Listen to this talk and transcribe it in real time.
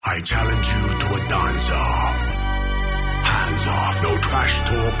I challenge you to a dance-off. Hands off, no trash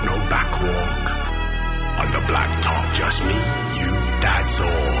talk, no backwalk. On the blacktop, just me, you, that's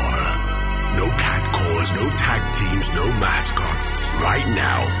all. No catcalls, no tag teams, no mascots. Right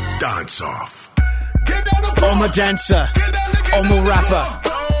now, dance-off. I'm a dancer, I'm a rapper,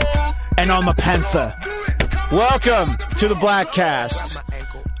 and I'm a panther. Welcome to the Bladtcast.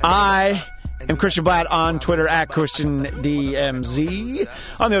 I am Christian Blatt on Twitter at ChristianDMZ.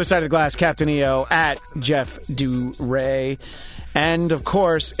 On the other side of the glass, Captain EO at Jeff Duray. And, of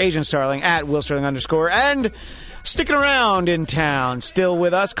course, Agent Starling at Wiltourage _. And sticking around in town, still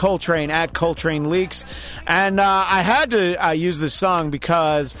with us, Coltrane at Coltrane Leaks. And I had to use this song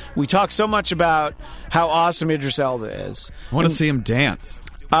because we talk so much about how awesome Idris Elba is. I want to see him dance.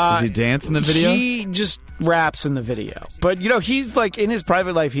 Does he dance in the video? He just raps in the video. But, you know, he's like, in his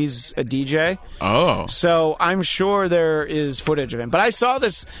private life, he's a DJ. Oh. So I'm sure there is footage of him. But I saw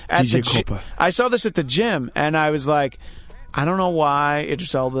this at the gym, and I was like, I don't know why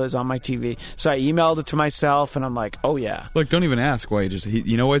Idris Elba is on my TV. So I emailed it to myself, and I'm like, oh, yeah. Look, don't even ask why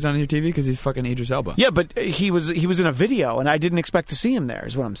you know why he's on your TV? Because he's fucking Idris Elba. Yeah, but he was in a video, and I didn't expect to see him there,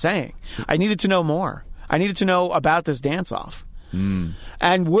 is what I'm saying. I needed to know more. I needed to know about this dance-off. Mm.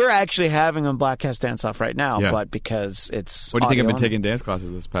 And we're actually having a Bladtcast dance-off right now, yeah. But because it's What do you think I've been taking dance classes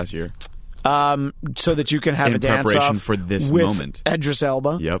this past year? So that you can have a dance-off. In preparation for this with moment. Idris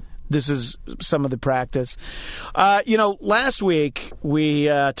Elba. Yep. This is some of the practice. Last week we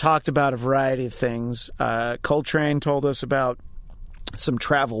talked about a variety of things. Coltrane told us about some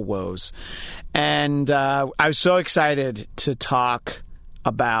travel woes. And I was so excited to talk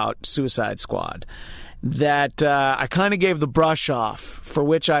about Suicide Squad that I kind of gave the brush off, for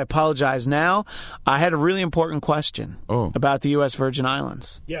which I apologize now. I had a really important question about the U.S. Virgin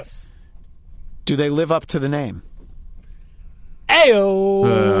Islands. Yes. Do they live up to the name? Ayo!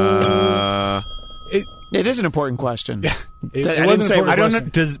 It is an important question. Would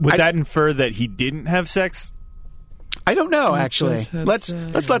that infer that he didn't have sex? I don't know, actually. Let's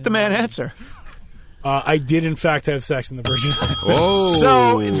let the man answer. I did, in fact, have sex in the Virgin Islands. Whoa.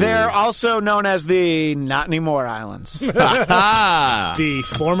 So they're also known as the Not Anymore Islands. The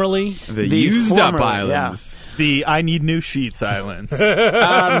formerly... The used-up islands. Yeah. The I Need New Sheets Islands. Look,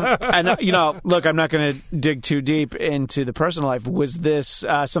 I'm not going to dig too deep into the personal life. Was this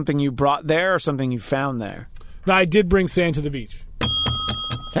something you brought there or something you found there? No, I did bring sand to the beach.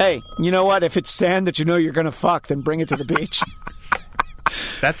 Hey, you know what? If it's sand that you know you're going to fuck, then bring it to the beach.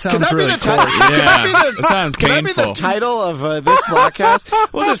 That sounds really cool. That sounds painful. Can that be the title of this podcast?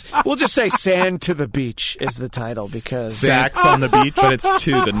 We'll just say "Sand to the Beach" is the title because Sex on the beach, but it's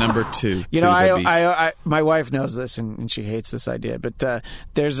the number 2. You know, I my wife knows this and she hates this idea, but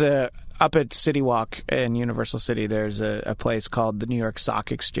there's up at City Walk in Universal City. There's a place called the New York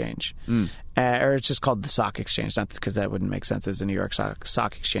Sock Exchange. Or it's just called the Sock Exchange, not because that wouldn't make sense as a New York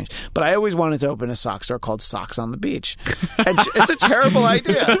Sock Exchange. But I always wanted to open a sock store called Socks on the Beach. And it's a terrible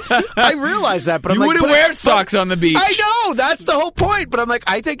idea. I realize that, but I'm like... You wouldn't wear socks on the beach. I know! That's the whole point. But I'm like,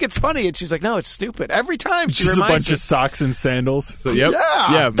 I think it's funny. And she's like, no, it's stupid. Every time she just reminds a bunch of socks and sandals. So, yep.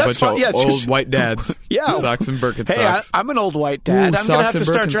 Yeah, a bunch of old white dads. Yeah. Socks and Birkenstocks. Hey, I'm an old white dad. I'm going to have to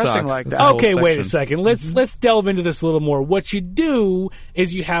start dressing like that. Okay, wait a second. Let's delve into this a little more. What you do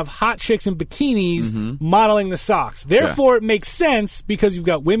is you have hot chicks in bikinis modeling the socks. Therefore, it makes sense because you've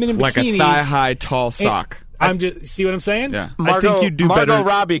got women in bikinis. Like a thigh-high, tall sock. See what I'm saying? Yeah. I think you do better. Margot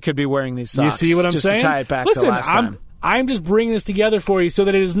Robbie could be wearing these socks. You see what I'm saying? To tie it back Listen, to last time. I'm just bringing this together for you so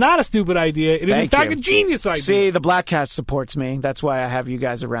that it is not a stupid idea. It is, in fact, a genius idea. See, the Bladtcast supports me. That's why I have you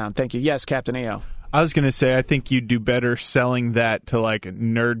guys around. Thank you. Yes, Captain EO. I was going to say, I think you'd do better selling that to like a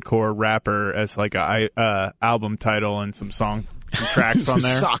nerdcore rapper as like a album title and some tracks on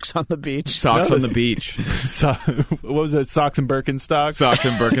there. Socks on the beach. Socks on the beach. What was it? Socks and Birkenstocks? Socks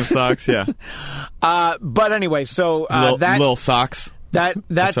and Birkenstocks, yeah. But anyway, so Lil Socks.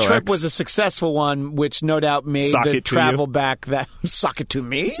 That trip was a successful one, which no doubt made the travel back. Sock it to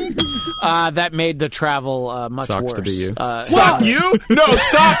me. That made the travel much worse. Socks to be you. Sock you? No,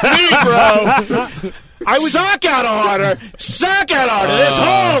 sock me, bro. I was sock out of order. Sock out of order. This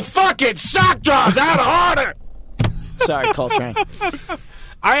whole fucking sock job's out of order. Sorry, Coltrane.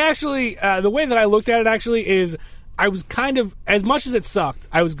 I actually, the way that I looked at it actually is, I was kind of, as much as it sucked,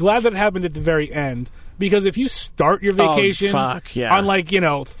 I was glad that it happened at the very end. Because if you start your vacation on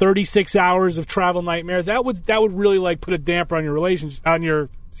 36 hours of travel nightmare, that would really like put a damper on your relationship, on your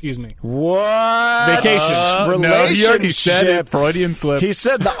What? Vacation. No, he already said it. Freudian slip. He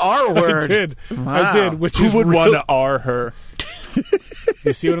said the R word. I did. Which Who would want to R her?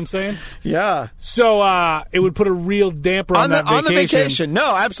 You see what I'm saying? Yeah. So it would put a real damper on that vacation. On the vacation.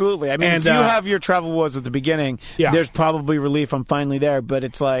 No, absolutely. I mean, if you have your travel woes at the beginning, there's probably relief. I'm finally there, but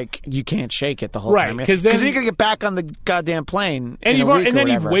it's like you can't shake it the whole time. Right, because you're going to get back on the goddamn plane and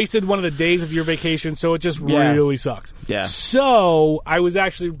you've wasted one of the days of your vacation, so it just really sucks. Yeah. So I was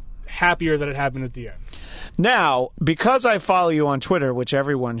actually happier that it happened at the end. Now, because I follow you on Twitter, which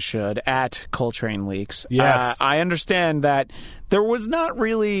everyone should, at Coltrane Leaks, I understand that there was not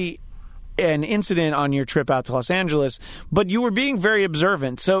really an incident on your trip out to Los Angeles, but you were being very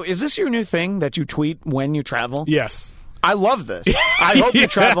observant. So is this your new thing that you tweet when you travel? Yes. I love this. I hope you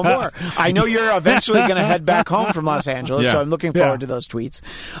travel more. I know you're eventually going to head back home from Los Angeles, so I'm looking forward to those tweets.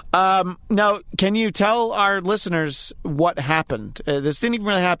 Now, can you tell our listeners what happened? This didn't even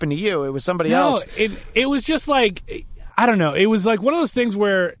really happen to you. It was somebody else. It was just like, I don't know. It was like one of those things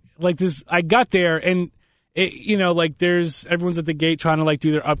where, like, this. I got there, and, there's everyone's at the gate trying to, like,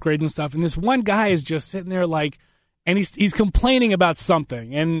 do their upgrade and stuff, and this one guy is just sitting there, like, and he's complaining about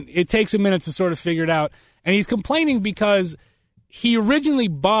something, and it takes a minute to sort of figure it out. And he's complaining because he originally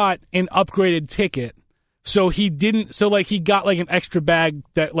bought an upgraded ticket, so he got like an extra bag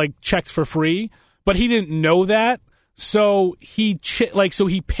that like checks for free, but he didn't know that, so he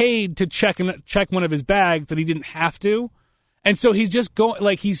paid to check one of his bags that he didn't have to, and so he's just going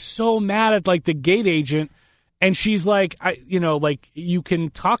like he's so mad at like the gate agent, and she's like, you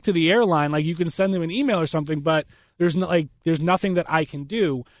can talk to the airline, like you can send them an email or something, but there's nothing that I can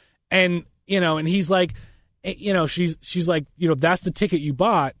do, and and he's like. She's like, that's the ticket you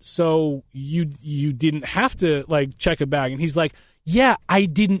bought, so you didn't have to like check a bag. And he's like, yeah, I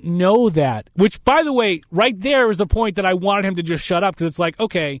didn't know that. Which, by the way, right there is the point that I wanted him to just shut up, because it's like,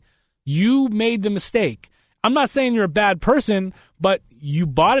 okay, you made the mistake. I'm not saying you're a bad person, but you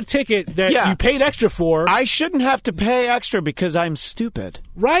bought a ticket that you paid extra for. I shouldn't have to pay extra because I'm stupid.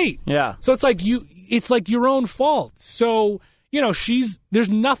 Right. Yeah. So it's like it's like your own fault. So. There's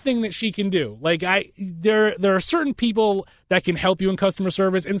nothing that she can do. Like there are certain people that can help you in customer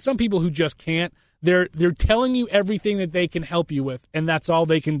service, and some people who just can't. They're telling you everything that they can help you with, and that's all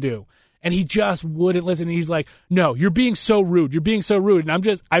they can do. And he just wouldn't listen. He's like, "No, you're being so rude. You're being so rude."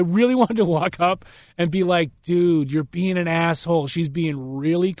 And I really wanted to walk up and be like, "Dude, you're being an asshole. She's being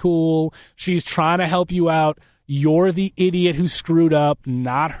really cool. She's trying to help you out. You're the idiot who screwed up,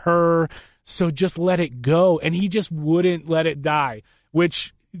 not her. So just let it go." And he just wouldn't let it die,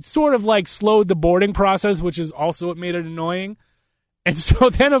 which sort of like slowed the boarding process, which is also what made it annoying. And so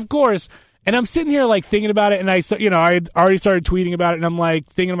then, of course, and I'm sitting here like thinking about it, and I had already started tweeting about it, and I'm like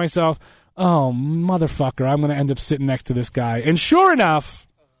thinking to myself, oh, motherfucker, I'm going to end up sitting next to this guy. And sure enough,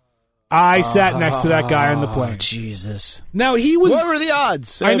 I sat next to that guy on the plane. Jesus. Now, he was... What were the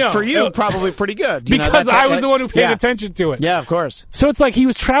odds? I know. For you, probably pretty good. Because I was the one who paid attention to it. Yeah, of course. So it's like he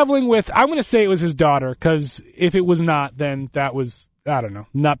was traveling with... I'm going to say it was his daughter, because if it was not, then that was, I don't know,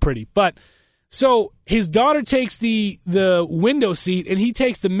 not pretty. But, so his daughter takes the window seat, and he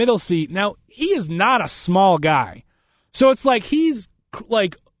takes the middle seat. Now, he is not a small guy. So it's like he's,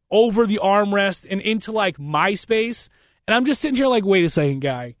 like, over the armrest and into, like, my space. And I'm just sitting here like, wait a second,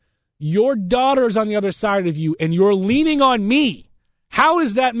 guy. Your daughter's on the other side of you, and you're leaning on me. How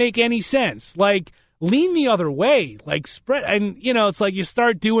does that make any sense? Like, lean the other way. Like, spread. And, it's like you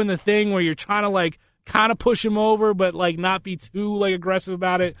start doing the thing where you're trying to, like, kind of push him over, but, like, not be too, like, aggressive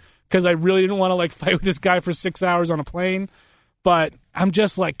about it, because I really didn't want to, like, fight with this guy for 6 hours on a plane. But I'm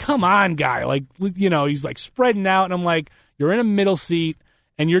just like, come on, guy. Like, he's, like, spreading out, and I'm like, you're in a middle seat,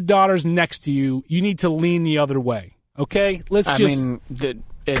 and your daughter's next to you. You need to lean the other way. Okay?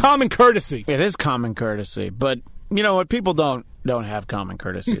 Common courtesy. It is common courtesy, but you know what? People don't have common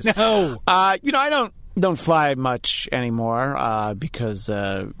courtesies. No. I don't fly much anymore because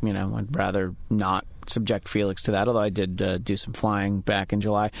I'd rather not subject Felix to that. Although I did do some flying back in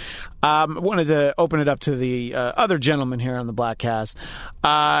July. I wanted to open it up to the other gentleman here on the Bladtcast.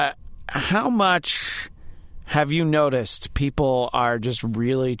 How much have you noticed people are just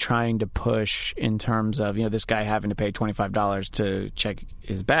really trying to push in terms of, this guy having to pay $25 to check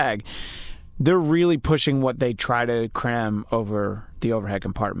his bag? They're really pushing what they try to cram over the overhead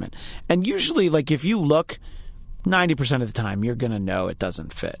compartment. And usually, like, if you look, 90% of the time, you're going to know it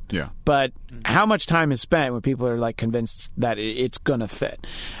doesn't fit. Yeah. But how much time is spent when people are, like, convinced that it's going to fit?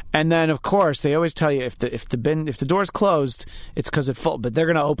 And then, of course, they always tell you if the door's closed, it's because it's full. But they're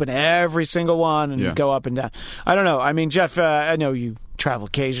going to open every single one and go up and down. I don't know. I mean, Jeff, I know you travel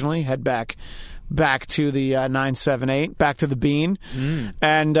occasionally. Head back to the 978, back to the Bean.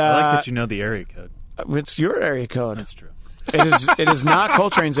 And I like that you know the area code. It's your area code. That's true. It is not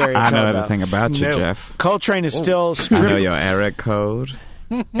Coltrane's area code. I know everything about you, Jeff. Coltrane is still I know your area code.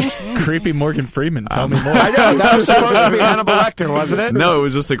 Creepy Morgan Freeman. Tell me more. I know. That was supposed to be Hannibal Lecter, wasn't it? No, it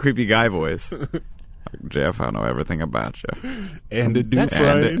was just a creepy guy voice. Jeff, I know everything about you. And a dude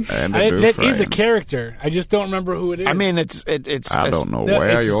that is a character. I just don't remember who it is. I mean, it's. I don't know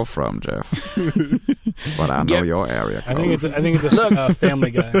where you're from, Jeff, but I know your area code. I think it's a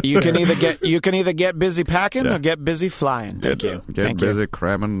Family Guy. You can either get busy packing or get busy flying. Thank you. Get busy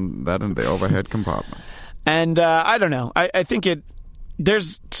cramming that in the overhead compartment. And I don't know. I think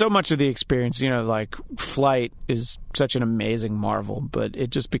there's so much of the experience, like flight is such an amazing marvel, but it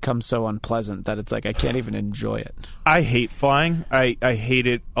just becomes so unpleasant that it's like I can't even enjoy it. I hate flying. I hate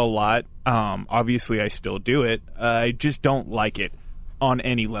it a lot. Obviously, I still do it. I just don't like it on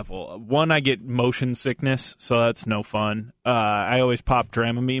any level. One, I get motion sickness, so that's no fun. I always pop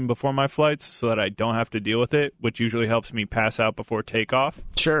Dramamine before my flights so that I don't have to deal with it, which usually helps me pass out before takeoff.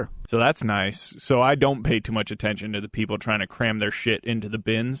 Sure. So that's nice. So I don't pay too much attention to the people trying to cram their shit into the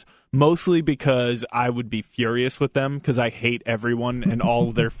bins, mostly because I would be furious with them because I hate everyone and all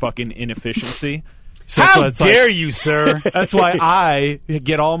of their fucking inefficiency. So How dare you, sir? That's why I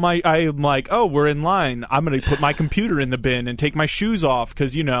get I'm like, oh, we're in line. I'm going to put my computer in the bin and take my shoes off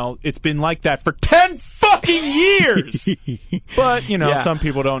because, it's been like that for 10 fucking years. But, some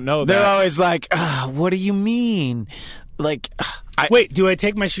people don't know that. They're always like, what do you mean? Like, wait, do I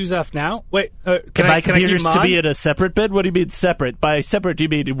take my shoes off now? Wait, can I keep them on? To be in a separate bed? What do you mean separate? By separate, do you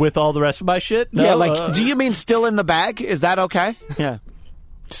mean with all the rest of my shit? No, yeah, do you mean still in the bag? Is that okay? Yeah.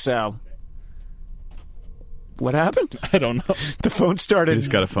 So, what happened? I don't know. The phone started. He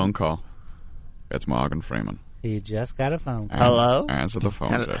just got a phone call. It's Morgan Freeman. He just got a phone call. Hello? Answer the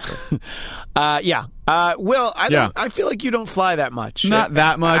phone, Jessica. Yeah. Will, I feel like you don't fly that much. Not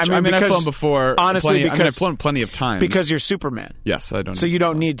that much. I mean I've flown before. Honestly, I've flown plenty of times. Because you're Superman. Yes, I don't. So you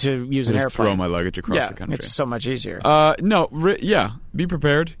don't need to use an airplane. Throw my luggage across the country. It's so much easier. Be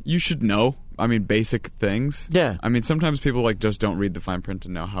prepared. You should know. Basic things. Yeah. Sometimes people just don't read the fine print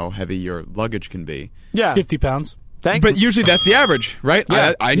and know how heavy your luggage can be. Yeah. 50 pounds. But usually that's the average, right?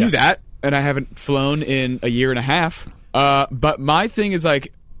 Yeah. I knew that. And I haven't flown in a year and a half. But my thing is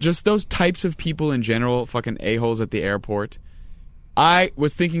just those types of people in general, fucking a-holes at the airport. I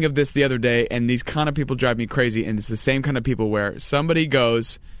was thinking of this the other day, and these kind of people drive me crazy, and it's the same kind of people where somebody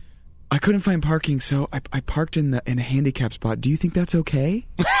goes, I couldn't find parking, so I parked in a handicap spot. Do you think that's okay?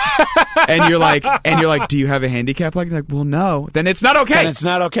 and you're like, do you have a handicap? Like, well, no. Then it's not okay. Then it's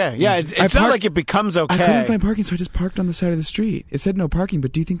not okay. Yeah, it's not like it becomes okay. I couldn't find parking, so I just parked on the side of the street. It said no parking,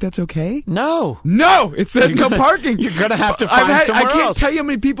 but do you think that's okay? No. It says no parking. You're gonna have to find somewhere else. I can't tell you how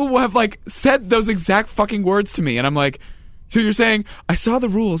many people will have said those exact fucking words to me, and I'm like, so you're saying, I saw the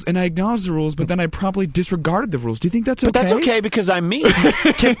rules and I acknowledged the rules, but then I promptly disregarded the rules. Do you think that's okay? But that's okay because I'm me.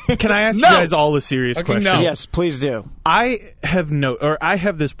 Can I ask you guys all a serious question? No. Yes, please do. I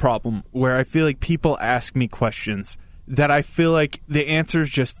have this problem where I feel like people ask me questions that I feel like the answer is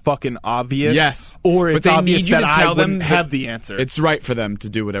just fucking obvious. Yes. Or it's obvious that I wouldn't have the the answer. It's right for them to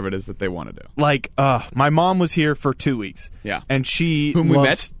do whatever it is that they want to do. Like, my mom was here for 2 weeks. Yeah. And she Whom we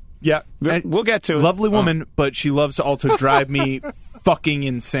met? Yeah. We'll get to it. Lovely woman, but she loves to also drive me fucking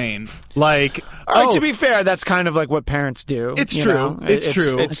insane. Like, all right, to be fair, that's kind of like what parents do. It's true. It's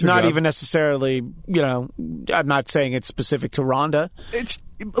true. It's not even necessarily, I'm not saying it's specific to Rhonda. It's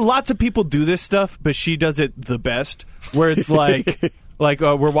lots of people do this stuff, but she does it the best, where it's like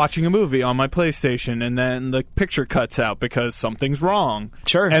we're watching a movie on my PlayStation, and then the picture cuts out because something's wrong.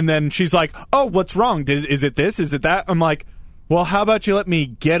 Sure. And then she's like, oh, what's wrong? Is it this? Is it that? I'm like, well, how about you let me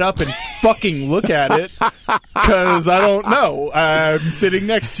get up and fucking look at it? Because I don't know. I'm sitting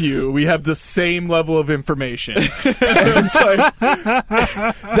next to you. We have the same level of information. And it's like,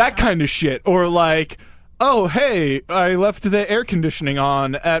 that kind of shit. Or like, oh, hey, I left the air conditioning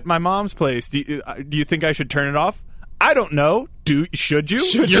on at my mom's place. Do you think I should turn it off? I don't know. Should you?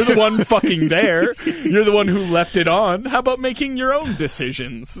 You're the one fucking there. You're the one who left it on. How about making your own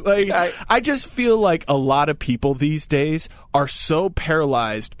decisions? Like, I just feel like a lot of people these days are so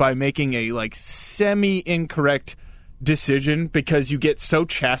paralyzed by making a semi-incorrect decision because you get so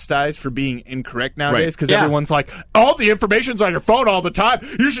chastised for being incorrect nowadays because everyone's like, all the information's on your phone all the time.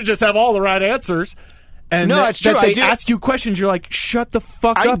 You should just have all the right answers. And it's true. They ask you questions, you're like, shut the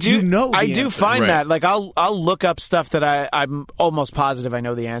fuck up. I do find that. Like, I'll look up stuff that I'm almost positive I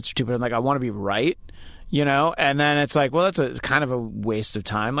know the answer to, but I'm like, I want to be right. you know, and then it's like, well, that's a kind of a waste of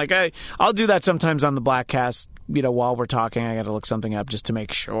time. Like I'll do that sometimes on the Bladtcast, you know, while we're talking. I got to look something up just to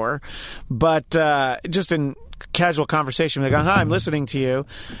make sure. But just in casual conversation, like, hi, I'm listening to you,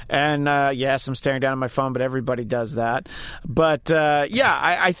 and yes, I'm staring down at my phone, but everybody does that. But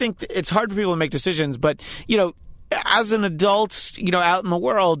I think it's hard for people to make decisions. But you know, as an adult, you know, out in the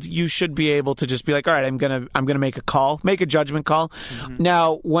world, you should be able to just be like, all right, I'm gonna make a call, make a judgment call. Mm-hmm.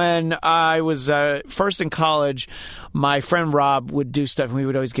 Now, when I was first in college, my friend Rob would do stuff, and we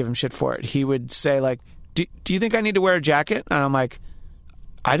would always give him shit for it. He would say, like, do you think I need to wear a jacket? And I'm like,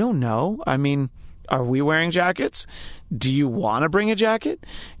 I don't know. I mean, are we wearing jackets? Do you want to bring a jacket?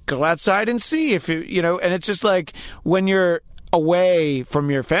 Go outside and see if you know. And it's just like when you're away from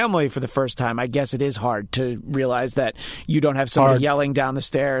your family for the first time, I guess it is hard to realize that you don't have somebody yelling down the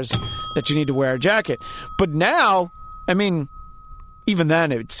stairs that you need to wear a jacket. But now, I mean, even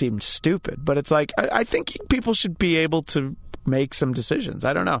then it seemed stupid. But it's like, I think people should be able to make some decisions.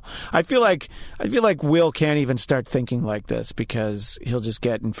 I don't know. I feel like Will can't even start thinking like this because he'll just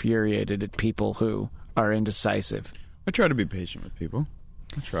get infuriated at people who are indecisive. I try to be patient with people.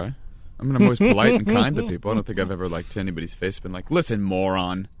 I try. I mean, I'm always polite and kind to people. I don't think I've ever, like, to anybody's face been like, listen,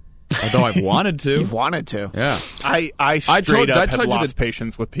 moron. Although I've wanted to. You've wanted to. Yeah. I straight up have lost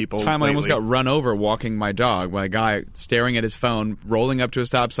patience with people time lately. I almost got run over walking my dog by a guy staring at his phone, rolling up to a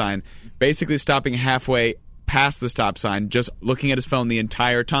stop sign, basically stopping halfway past the stop sign, just looking at his phone the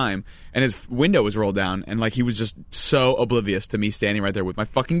entire time, and his window was rolled down, and like he was just so oblivious to me standing right there with my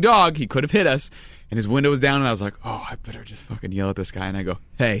fucking dog. He could have hit us, and his window was down, and I was like, oh, I better just fucking yell at this guy. And I go,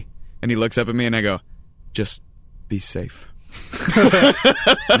 hey. And he looks up at me, and I go, just be safe.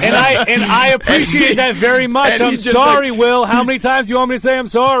 and I appreciate that very much. I'm sorry, like, Will. How many times do you want me to say I'm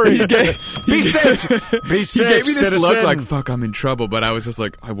sorry? Be safe. Be safe. He gave me this citizen. look like, fuck, I'm in trouble. But I was just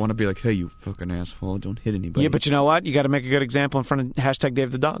like, I want to be like, hey, you fucking asshole, don't hit anybody. Yeah, but you know what? You got to make a good example in front of hashtag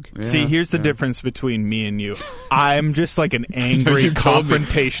Dave the Dog. Yeah, see, here's the difference between me and you. I'm just like an angry,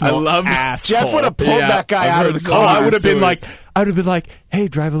 confrontational asshole. Jeff would have pulled that guy out of the car. I would have been like, hey,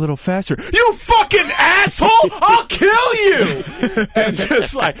 drive a little faster. You fucking asshole! I'll kill you! And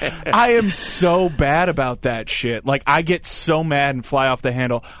just like, I am so bad about that shit. Like, I get so mad and fly off the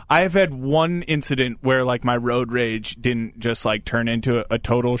handle. I have had one incident where, like, my road rage didn't just, like, turn into a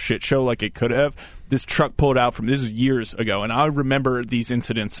total shit show like it could have. This truck pulled out from, this was years ago, and I remember these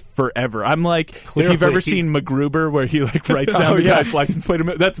incidents forever. I'm like, clearly. If you've ever seen MacGruber where he like writes down the guy's license plate,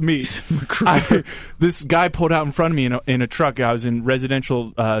 that's me. This guy pulled out in front of me in a truck. I was in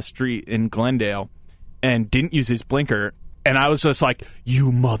residential street in Glendale and didn't use his blinker. And I was just like,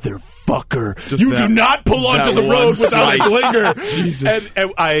 you motherfucker. You do not pull onto the road without a blinker. Jesus.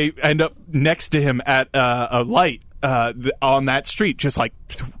 And I end up next to him at a light. On that street, just like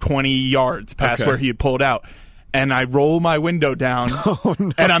 20 yards past where he had pulled out. And I roll my window down,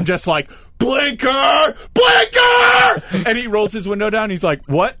 and I'm just like, blinker! Blinker! And he rolls his window down, he's like,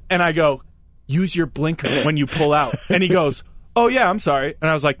 what? And I go, use your blinker when you pull out. And he goes, oh yeah, I'm sorry. And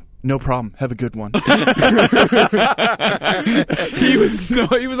I was like, no problem. Have a good one. He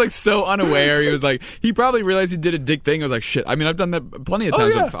was like so unaware. He was like, he probably realized he did a dick thing. I was like, shit. I mean, I've done that plenty of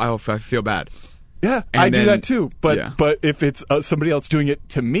times. I feel bad. Yeah, and I do that too. But if it's somebody else doing it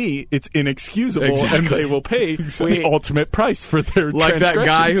to me, it's inexcusable, and they will pay the ultimate price for their like that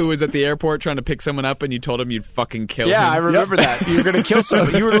guy who was at the airport trying to pick someone up, and you told him you'd fucking kill him. Yeah, I remember that. You were going to kill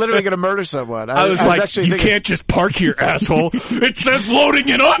someone. You were literally going to murder someone. I was like, you can't just park here, asshole. It says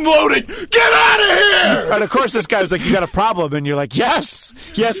loading and unloading. Get out of here! And of course, this guy was like, you got a problem, and you're like, yes,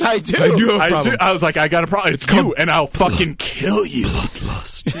 I do. I do have a problem. I was like, I got a problem. It's you, and I'll fucking kill you.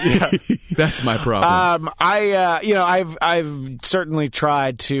 Bloodlust. Yeah, that's my problem. I've certainly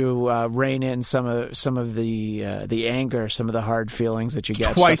tried to rein in some of the anger, some of the hard feelings that you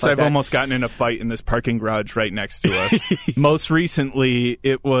get. Twice like I've almost gotten in a fight in this parking garage right next to us. Most recently,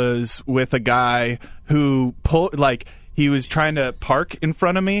 it was with a guy who he was trying to park in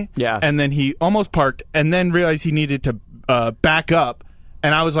front of me. Yeah, and then he almost parked, and then realized he needed to back up,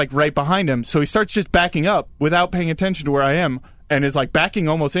 and I was like right behind him, so he starts just backing up without paying attention to where I am. And is like backing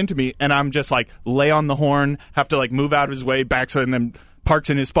almost into me, and I'm just like lay on the horn, have to like move out of his way, back and then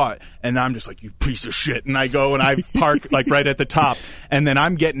parks in his spot, and I'm just like, you piece of shit, and I go and I park like right at the top, and then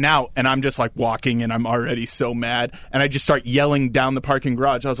I'm getting out, and I'm just like walking, and I'm already so mad, and I just start yelling down the parking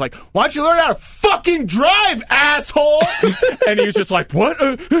garage. I was like, why don't you learn how to fucking drive, asshole? And he was just like, what?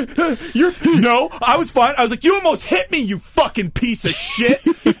 No, I was fine. I was like, you almost hit me, you fucking piece of shit.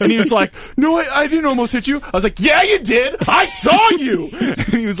 And he was like, no, I didn't almost hit you. I was like, yeah, you did. I saw you. And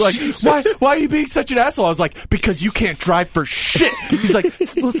he was like, why are you being such an asshole? I was like, because you can't drive for shit. He's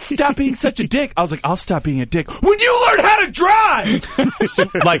He's like, well, stop being such a dick. I was like, I'll stop being a dick when you learn how to drive. So,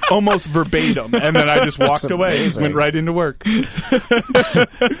 like almost verbatim. And then I just walked away, went right into work. There's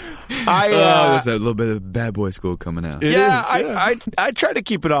a little bit of bad boy school coming out. I try to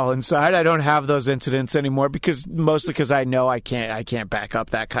keep it all inside. I don't have those incidents anymore mostly because I know I can't back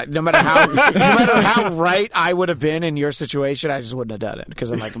up that kind. No matter how right I would have been in your situation, I just wouldn't have done it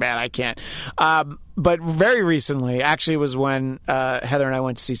because I'm like, man, I can't. But very recently, actually, was when Heather and I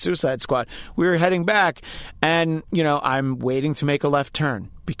went to see Suicide Squad. We were heading back, and I'm waiting to make a left turn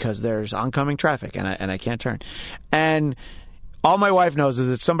because there's oncoming traffic, and I can't turn. And all my wife knows is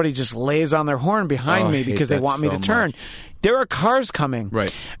that somebody just lays on their horn behind me because they want me to turn. Much. There are cars coming.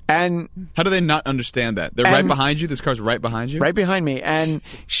 Right. And how do they not understand that? They're right behind you? This car's right behind you? Right behind me. And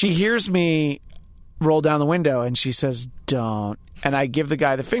she hears me roll down the window, and she says, don't. And I give the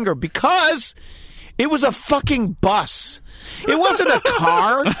guy the finger because it was a fucking bus. It wasn't a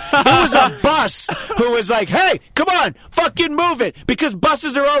car. It was a bus who was like, hey, come on, fucking move it. Because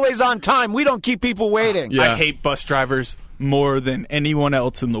buses are always on time. We don't keep people waiting. I hate bus drivers more than anyone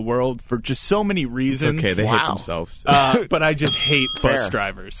else in the world for just so many reasons. It's okay, they hate themselves. But I just hate bus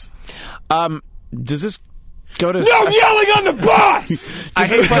drivers. Does this go to... No yelling on the bus! Does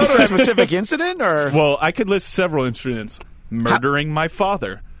this go to a specific incident? Or? Well, I could list several incidents. Murdering my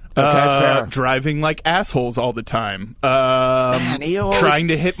father. Fair. Driving like assholes all the time. Trying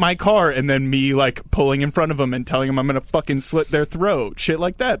to hit my car and then me like pulling in front of them and telling them I'm going to fucking slit their throat. Shit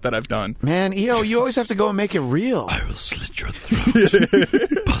like that I've done. Man, EO, you always have to go and make it real. I will slit your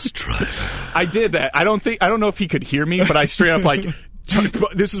throat, bus driver. I did that. I don't know if he could hear me, but I straight up like...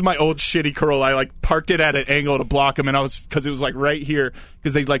 This is my old shitty Corolla. I like parked it at an angle to block him, and because it was like right here,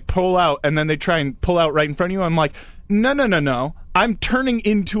 because they like pull out and then they try and pull out right in front of you. I'm like, no. I'm turning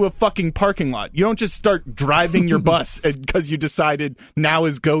into a fucking parking lot. You don't just start driving your bus because you decided now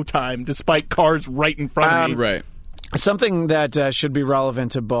is go time, despite cars right in front of me. Right. Something that should be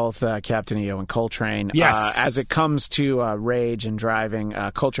relevant to both Captain EO and Coltrane. Yes. As it comes to rage and driving,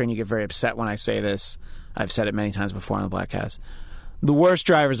 Coltrane, you get very upset when I say this. I've said it many times before on the Bladtcast. The worst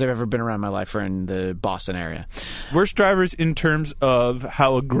drivers I've ever been around in my life are in the Boston area. Worst drivers in terms of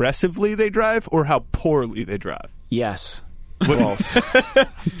how aggressively they drive or how poorly they drive? Yes. Both.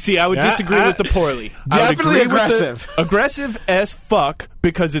 See, I would disagree with the poorly. Definitely aggressive. Aggressive as fuck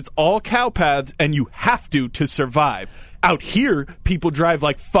because it's all cow paths and you have to survive. Out here, people drive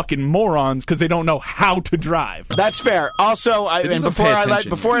like fucking morons because they don't know how to drive. That's fair. Also, before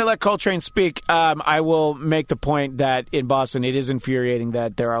I let Coltrane speak, I will make the point that in Boston, it is infuriating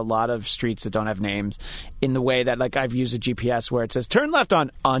that there are a lot of streets that don't have names. In the way that, like, I've used a GPS where it says turn left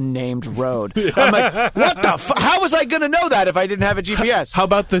on unnamed road. I'm like, what the fuck? How was I going to know that if I didn't have a GPS? How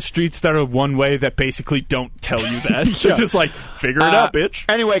about the streets that are one way that basically don't tell you that? It's just like, figure it out, bitch.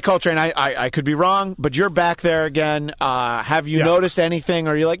 Anyway, Coltrane, I could be wrong, but you're back there again. Have you noticed anything,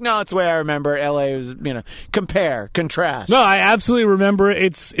 or you're like, no, it's the way I remember it. LA was, compare, contrast. No, I absolutely remember it.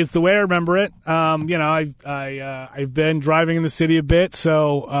 It's the way I remember it. I've been driving in the city a bit,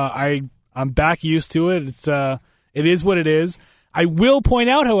 so I'm back used to it. It is what it is. I will point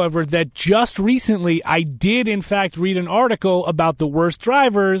out, however, that just recently I did, in fact, read an article about the worst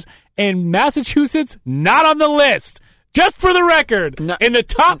drivers, and Massachusetts not on the list. Just for the record, in the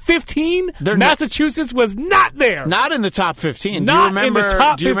top 15, Massachusetts was not there. Not in the top 15. Not in the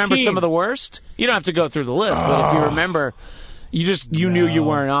top 15. Do you remember some of the worst? You don't have to go through the list, but if you remember, you knew you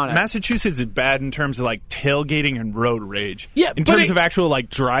weren't on it. Massachusetts is bad in terms of like tailgating and road rage. Yeah, in terms of actual like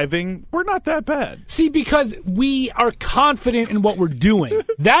driving, we're not that bad. See, because we are confident in what we're doing.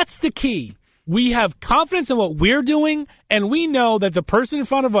 That's the key. We have confidence in what we're doing, and we know that the person in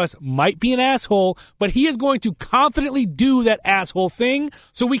front of us might be an asshole, but he is going to confidently do that asshole thing,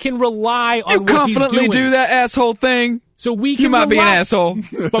 so we can rely on what he's doing. You confidently do that asshole thing? So we can you might be an asshole.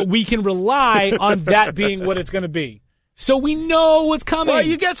 But we can rely on that being what it's going to be. So we know what's coming. Well,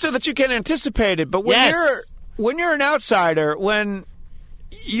 you get so that you can anticipate it, but when you're an outsider, when...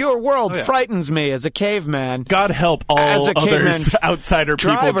 Your world frightens me as a caveman. God help all others outsider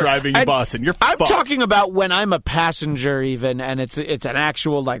people driving in Boston. I'm talking about when I'm a passenger even, and it's an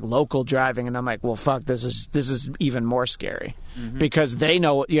actual like local driving, and I'm like, well, fuck, this is even more scary because they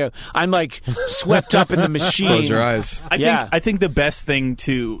know. I'm like swept up in the machine. Close your eyes. I think the best thing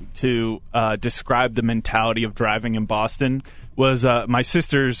to describe the mentality of driving in Boston was my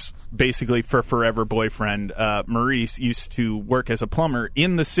sister's basically for forever boyfriend, Maurice, used to work as a plumber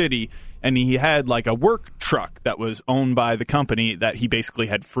in the city, and he had like a work truck that was owned by the company that he basically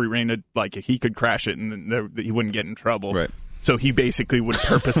had free reign to, like he could crash it and he wouldn't get in trouble. Right. So he basically would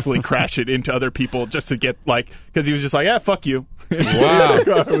purposefully crash it into other people just to get, because he was just like, fuck you.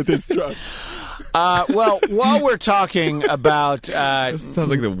 Wow. With his truck. Well, while we're talking about... This sounds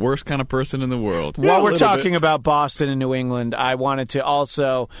like the worst kind of person in the world. While we're talking about Boston and New England, I wanted to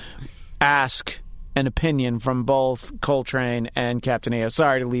also ask an opinion from both Coltrane and Captain EO.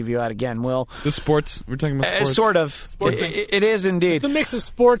 Sorry to leave you out again, Will. The sports? We're talking about sports? Sort of. It is indeed. It's a mix of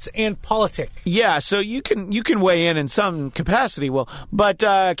sports and politics. Yeah, so you can weigh in some capacity, Will. But,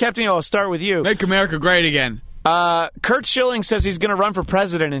 Captain EO, I'll start with you. Make America great again. Curt Schilling says he's going to run for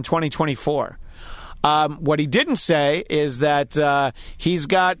president in 2024. What he didn't say is that he's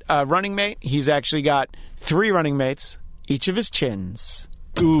got a running mate. He's actually got 3 running mates, each of his chins.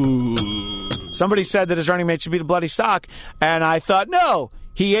 Ooh. Somebody said that his running mate should be the bloody sock, and I thought, no,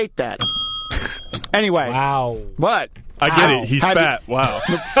 he ate that. Anyway. Wow. What? I get it. He's fat. Wow.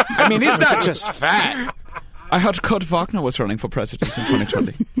 I mean, he's not just fat. I heard Kurt Wagner was running for president in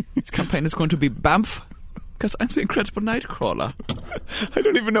 2020. His campaign is going to be BAMF, because I'm the incredible Nightcrawler. I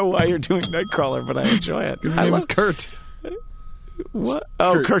don't even know why you're doing Nightcrawler, but I enjoy it. His name is Kurt. What?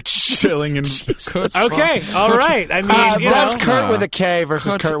 Oh, Curt Schilling and Kurt Okay, all right. I mean, that's Kurt with a K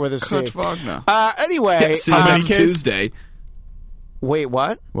versus Kurt with a C. Kurt Wagner. Anyway, Tuesday. Wait,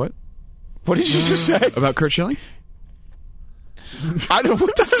 what? What? What did you just say? About Curt Schilling? I don't know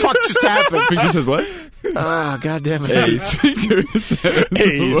what the fuck just happened. Speaker says what? Oh, God damn it. Hey, Speaker says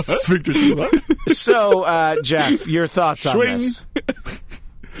Hey, Speaker says what? So, Jeff, your thoughts on this?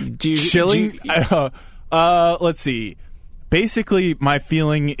 Schilling? Let's see. Basically, my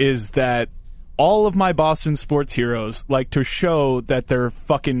feeling is that all of my Boston sports heroes like to show that they're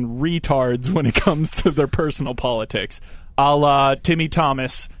fucking retards when it comes to their personal politics. A la Timmy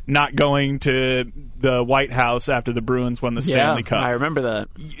Thomas not going to the White House after the Bruins won the Stanley Cup. I remember that.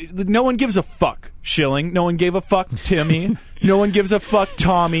 No one gives a fuck, Schilling. No one gave a fuck, Timmy. No one gives a fuck,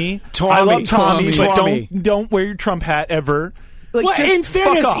 Tommy. I love Tommy, but don't wear your Trump hat ever. Well, in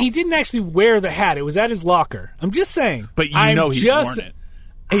fairness, he didn't actually wear the hat. It was at his locker. I'm just saying. But he's worn it.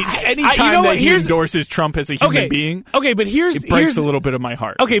 Anytime that he endorses Trump as a human being, but it breaks a little bit of my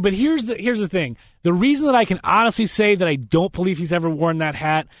heart. Okay, but here's the thing. The reason that I can honestly say that I don't believe he's ever worn that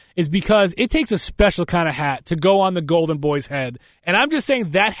hat is because it takes a special kind of hat to go on the Golden Boy's head. And I'm just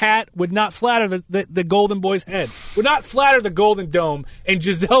saying that hat would not flatter the Golden Boy's head, would not flatter the Golden Dome, and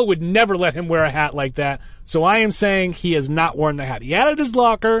Giselle would never let him wear a hat like that. So I am saying he has not worn the hat. He had it at his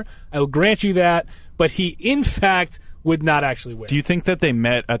locker. I will grant you that. But he, in fact, would not actually wear it. Do you think that they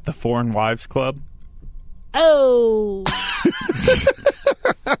met at the Foreign Wives Club? Oh.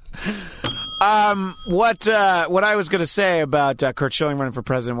 What I was going to say about Curt Schilling running for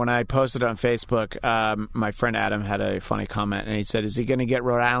president, when I posted it on Facebook, my friend Adam had a funny comment, and he said, is he going to get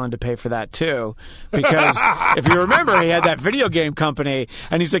Rhode Island to pay for that too? Because if you remember, he had that video game company,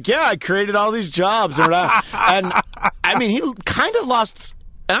 and he's like, yeah, I created all these jobs. And I mean, he kind of lost...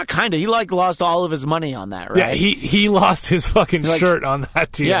 Not kind of. He lost all of his money on that, right? Yeah, he lost his fucking shirt on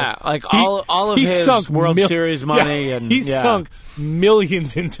that too. Yeah, all of his World Series money, and he sunk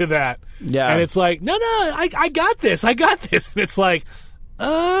millions into that. Yeah, and it's like, no, I got this, and it's like,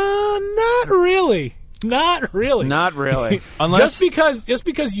 not really. Unless just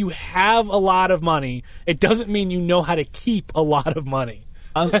because you have a lot of money, it doesn't mean you know how to keep a lot of money.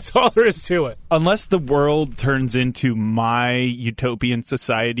 That's all there is to it. Unless the world turns into my utopian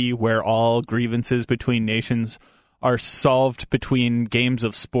society where all grievances between nations are solved between games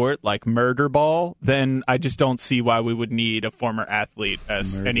of sport like murder ball, then I just don't see why we would need a former athlete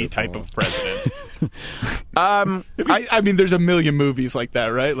as any type of president. I mean, there's a million movies like that,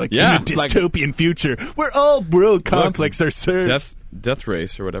 right? Like in a dystopian future where all world conflicts are served. Death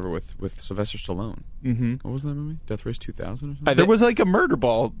Race or whatever with Sylvester Stallone. Mm-hmm. What was that movie? Death Race 2000 or something? There was like a murder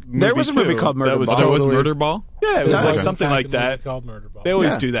ball movie. There was a movie called Murder Ball. There was Murder Ball? Yeah, it was like something like that. Called Murder Ball. They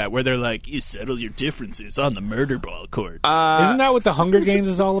always do that, where they're like, you settle your differences on the murder ball court. Isn't that what the Hunger Games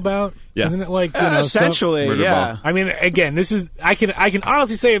is all about? Yeah. Isn't it like, essentially, yeah. I mean, again, this is, I can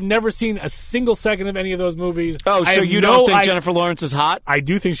honestly say I've never seen a single second of any of those movies. Oh, so you don't think Jennifer Lawrence is hot? I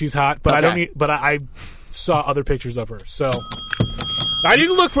do think she's hot, but I saw other pictures of her, so... I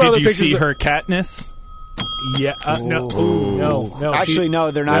didn't look for other pictures. Did you see her Katniss? Yeah, no. Actually, no,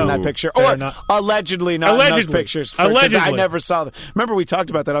 they're not in that picture. Or allegedly not in those pictures. Allegedly. I never saw them. Remember, we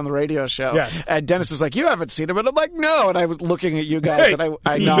talked about that on the radio show. Yes. And Dennis is like, you haven't seen them. And I'm like, no. And I was looking at you guys, and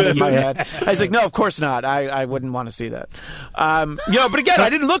I nodded my head. I was like, no, of course not. I wouldn't want to see that. But again,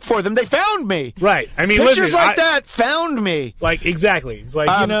 I didn't look for them. They found me. Right. I mean, pictures like that found me. Like, exactly. It's like,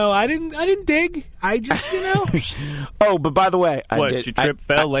 I didn't dig. I just, Oh, but by the way, you trip,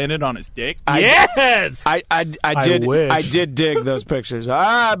 fell, landed on his dick? Yes! wish. I did dig those pictures.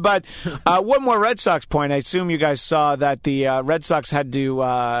 But one more Red Sox point. I assume you guys saw that the Red Sox had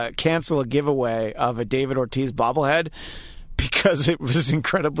to cancel a giveaway of a David Ortiz bobblehead because it was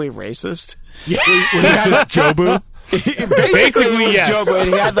incredibly racist. Yeah. Was it just Jobu? Basically, it was yes. Jobu.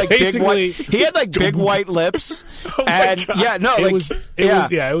 He had like big white lips. And yeah, no, it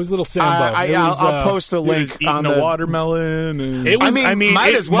was little Sambo. I'll post a link on the watermelon. And It was.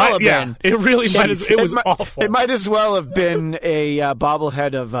 Might as well have been. Yeah, it really might. It was awful. It might as well have been a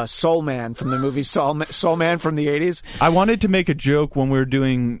bobblehead of Soul Man from the movie Soul Man from the 80s. I wanted to make a joke when we were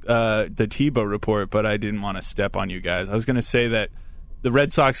doing the Tebow report, but I didn't want to step on you guys. I was going to say that the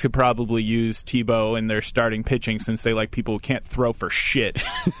Red Sox could probably use Tebow in their starting pitching since they like people who can't throw for shit.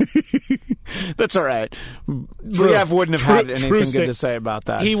 That's all right. Leaf wouldn't have had anything good to say about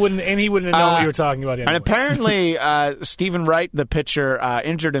that. He wouldn't have known what you were talking about anyway. And apparently, Stephen Wright, the pitcher,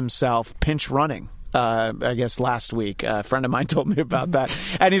 injured himself pinch running. I guess last week, a friend of mine told me about that,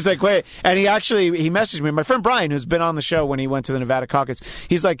 and he's like, "Wait!" And he messaged me. My friend Brian, who's been on the show when he went to the Nevada caucus,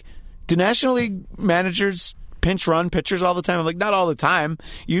 he's like, "Do National League managers pinch run pitchers all the time?" I'm like, not all the time.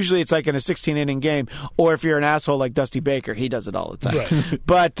 Usually it's like in a 16-inning game, or if you're an asshole like Dusty Baker, he does it all the time. Right.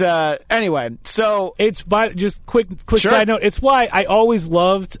 But anyway, so it's just quick sure. Side note. It's why I always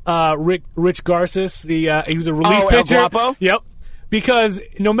loved Rich Garces. He was a relief pitcher. El Guapo? Yep. Because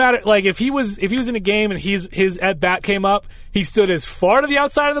no matter, like, if he was in a game and his at bat came up, he stood as far to the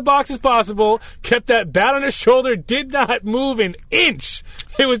outside of the box as possible, kept that bat on his shoulder, did not move an inch.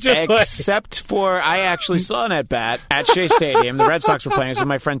 It was just except for I actually saw an at bat at Shea Stadium. The Red Sox were playing. It was with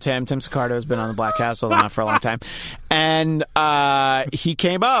my friend Tim Sicardo, who's been on the Bladtcast, although not for a long time, and he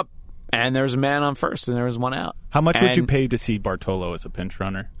came up, and there was a man on first, and there was one out. How much would you pay to see Bartolo as a pinch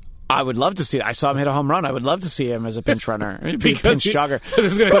runner? I would love to see it. I saw him hit a home run. I would love to see him as a pinch runner. Because pinch jogger.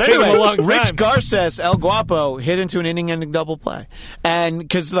 It's going to take him a long time. Rich Garces, El Guapo, hit into an inning-ending double play. And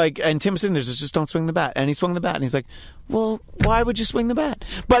because, and Tim Sanders just don't swing the bat. And he swung the bat. And he's like, well, why would you swing the bat?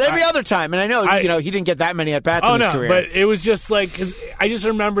 But every other time, and I know, he didn't get that many at-bats in his career. But it was just like, cause I just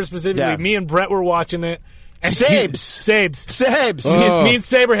remember specifically, me and Brett were watching it. And Sabes. Oh. Me and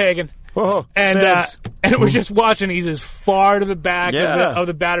Saberhagen. Whoa, and we're just watching. He's as far to the back of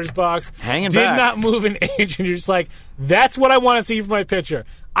the batter's box, hanging did back. not move an inch, and you're just like, that's what I want to see from my pitcher.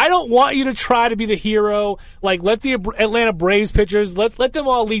 I don't want you to try to be the hero. Like, let the Atlanta Braves pitchers let them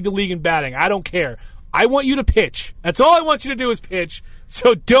all lead the league in batting. I don't care. I want you to pitch. That's all I want you to do is pitch.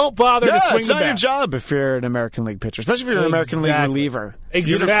 So don't bother to swing the bat. It's not your job if you're an American League pitcher, especially if you're an American League reliever. Did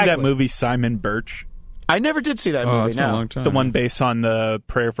you ever see that movie Simon Birch? I never did see that movie. Been a long time. The one based on the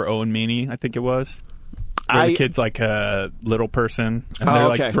Prayer for Owen Meany, I think it was. Where the kid's like a little person, and they're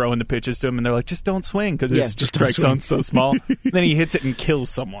like throwing the pitches to him, and they're like, just don't swing because his strike zone's so small. Then he hits it and kills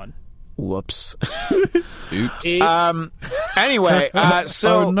someone. Whoops. Oops. Anyway,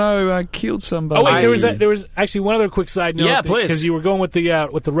 so oh no, I killed somebody. Oh wait, there was actually one other quick side note. Yeah, please. Because you were going with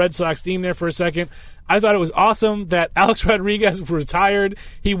the Red Sox theme there for a second. I thought it was awesome that Alex Rodriguez retired.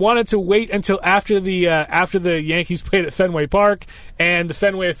 He wanted to wait until after the Yankees played at Fenway Park, and the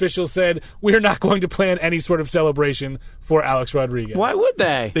Fenway officials said, we're not going to plan any sort of celebration for Alex Rodriguez. Why would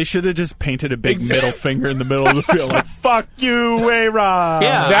they? They should have just painted a big middle finger in the middle of the field, like, fuck you, A-Rod.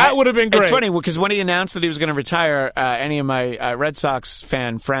 Yeah, that would have been great. It's funny, because when he announced that he was going to retire, any of my Red Sox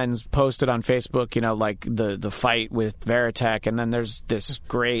fan friends posted on Facebook, like the fight with Veritek, and then there's this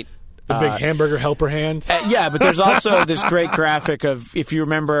great... The big hamburger helper hand. Yeah, but there's also this great graphic of, if you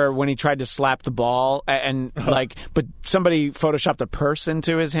remember when he tried to slap the ball but somebody photoshopped a purse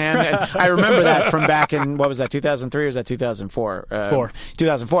into his hand. And I remember that from back in, what was that, 2003 or was that 2004?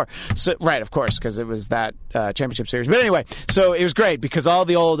 2004. So, right, of course, because it was that championship series. But anyway, so it was great because all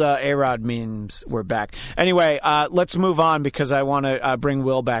the old A-Rod memes were back. Anyway, let's move on because I want to bring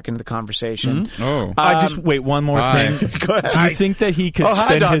Will back into the conversation. Mm-hmm. Just wait, one more thing. Go ahead. Do you think that he could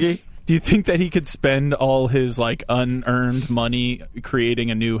spend his... Do you think that he could spend all his unearned money creating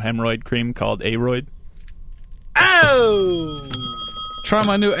a new hemorrhoid cream called Aroid? Oh! Try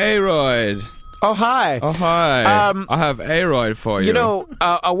my new Aroid. Oh, hi. I have Aroid for you.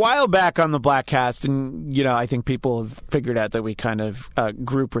 A while back on the Bladtcast, and, I think people have figured out that we kind of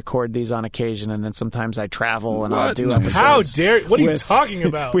group record these on occasion, and then sometimes I travel and I'll do episodes. How dare you? What are you talking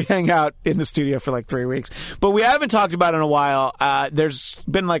about? We hang out in the studio for like 3 weeks. But we haven't talked about it in a while. There's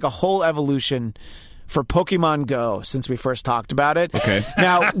been like a whole evolution for Pokemon Go since we first talked about it. Okay.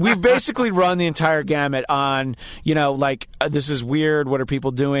 Now, we've basically run the entire gamut on, this is weird. What are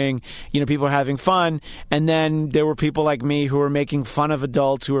people doing? People are having fun. And then there were people like me who were making fun of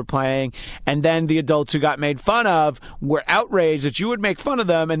adults who were playing. And then the adults who got made fun of were outraged that you would make fun of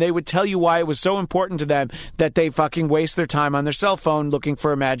them, and they would tell you why it was so important to them that they fucking waste their time on their cell phone looking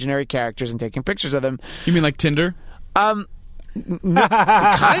for imaginary characters and taking pictures of them. You mean like Tinder? No,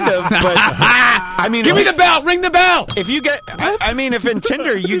 kind of, but I mean, give me the bell. Ring the bell. If you get, if in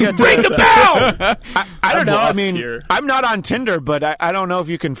Tinder you get ring the bell. I don't know. I mean, I'm not on Tinder, but I don't know if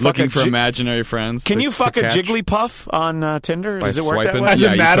you can fuck looking for imaginary friends. Can you fuck a Jigglypuff on Tinder? By Does it work swiping? that way? As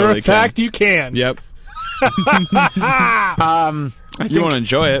a matter totally of fact, you can. Yep. You won't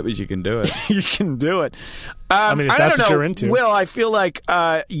enjoy it, but you can do it. You can do it. If that's what you're into. Will, I feel like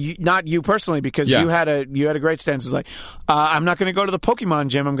not you personally, because you had a great stance. It's like I'm not going to go to the Pokemon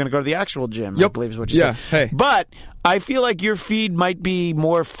gym. I'm going to go to the actual gym. Yep. I believe is what you said. Hey. But I feel like your feed might be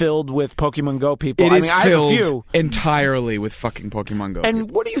more filled with Pokemon Go people. It is filled I have a few entirely with fucking Pokemon Go. And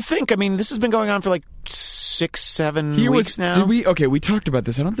people. what do you think? I mean, this has been going on for like 6-7 weeks now. We talked about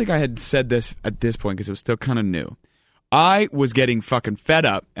this. I don't think I had said this at this point because it was still kind of new. I was getting fucking fed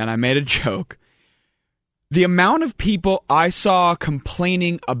up, and I made a joke. The amount of people I saw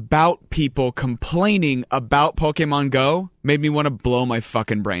complaining about Pokemon Go made me want to blow my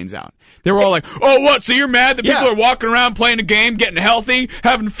fucking brains out. They were all like, oh, what? So you're mad that people are walking around playing a game, getting healthy,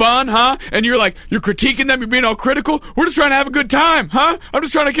 having fun, huh? And you're like, you're critiquing them, you're being all critical? We're just trying to have a good time, huh? I'm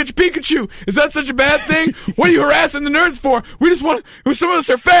just trying to catch a Pikachu. Is that such a bad thing? What are you harassing the nerds for? We just want to, some of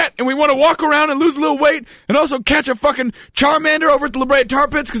us are fat, and we want to walk around and lose a little weight, and also catch a fucking Charmander over at the La Brea Tar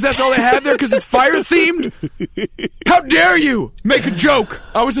Pits, because that's all they have there, because it's fire-themed? How dare you make a joke?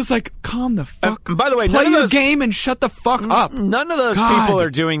 I was just like, calm the fuck. By the way, play your game and shut the fuck up. None of those people are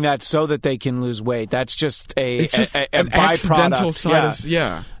doing that so that they can lose weight. That's just a an accidental side of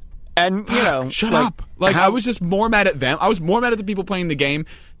And shut up. Like I was just more mad at them. I was more mad at the people playing the game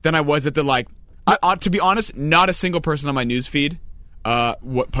than I was at the to be honest, not a single person on my newsfeed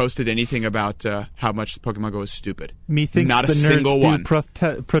posted anything about how much Pokemon Go is stupid. Methinks not the a single nerds one.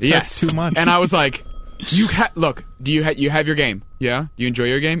 Protest too much. And I was like, look, do you have your game? Yeah, you enjoy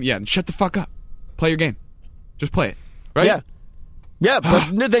your game? Yeah, shut the fuck up. Play your game. Just play it. Right? Yeah,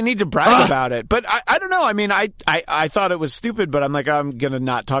 but they need to brag about it. But I don't know. I mean, I thought it was stupid, but I'm like, I'm going to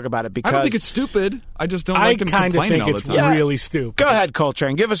not talk about it because I don't think it's stupid. I just don't like them complaining all the time. I kind of think it's really stupid. Go ahead,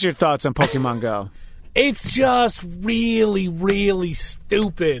 Coltrane. Give us your thoughts on Pokemon Go. It's just really, really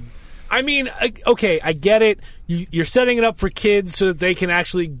stupid. I mean, okay, I get it. You're setting it up for kids so that they can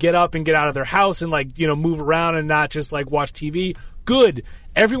actually get up and get out of their house and move around and not just watch TV. Good.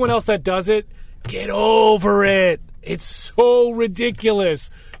 Everyone else that does it, get over it. It's so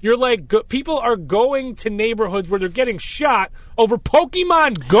ridiculous. You're like, people are going to neighborhoods where they're getting shot over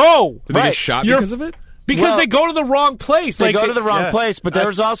Pokemon Go. Did they get shot because of it? Because they go to the wrong place. They go to the wrong place, but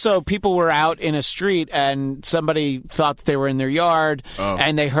there's also people were out in a street and somebody thought that they were in their yard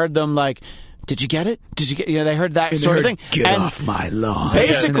and they heard them did you get it? Did you get? They heard that sort of thing. Get off my lawn.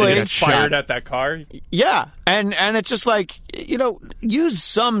 Basically, and fired at that car. Yeah, and it's just use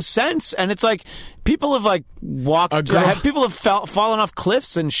some sense. And it's like people have walked. People have fallen off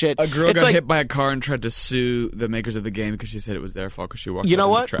cliffs and shit. A girl got hit by a car and tried to sue the makers of the game because she said it was their fault because she walked. You know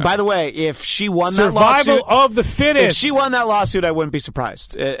what? By the way, if she won that lawsuit, survival of the fittest. If she won that lawsuit, I wouldn't be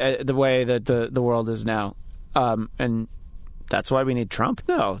surprised. The way that the world is now, and. That's why we need Trump?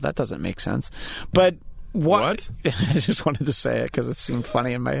 No, that doesn't make sense. But what? I just wanted to say it because it seemed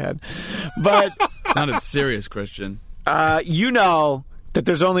funny in my head. But sounded serious, Christian. You know that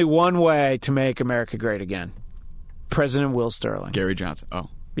there's only one way to make America great again. President Will Sterling. Gary Johnson. Oh.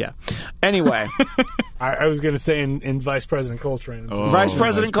 Yeah. Anyway. I was going to say in Vice President Coltrane. Vice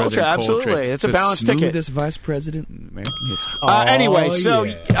President Coltrane, absolutely. It's a balanced ticket. This Vice President in American history. Anyway, so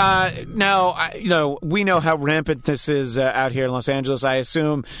now, we know how rampant this is out here in Los Angeles. I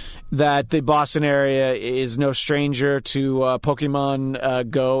assume that the Boston area is no stranger to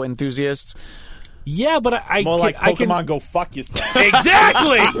Pokemon Go enthusiasts. Yeah, but I Pokemon Go fuck yourself.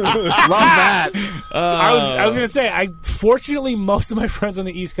 Exactly. Love that. I was going to say, fortunately, most of my friends on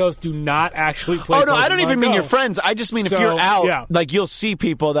the East Coast do not actually play. Oh no, Pokemon I don't even mean Go. your friends. I just mean if you're out, you'll see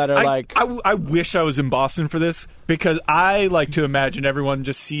people that are I wish I was in Boston for this because I like to imagine everyone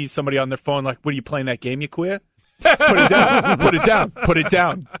just sees somebody on their phone like, "What are you playing that game? You queer? Put it down. Put it down. Put it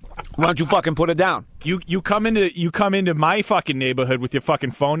down. Why don't you fucking put it down? You come into my fucking neighborhood with your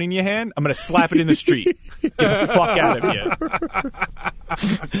fucking phone in your hand. I'm gonna slap it in the street. Get the fuck out of here.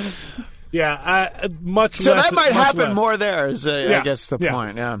 Much less. So that might much happen less. more there, is I guess the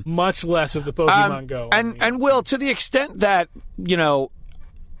point, yeah. Much less of the Pokemon Go. And Will, to the extent that,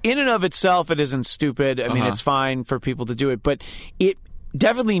 in and of itself, it isn't stupid. I mean, it's fine for people to do it, but it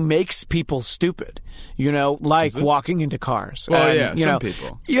definitely makes people stupid, like walking into cars. Well, some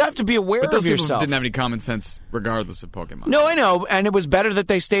people. You have to be aware but those of people yourself. didn't have any common sense regardless of Pokemon. No, I know, and it was better that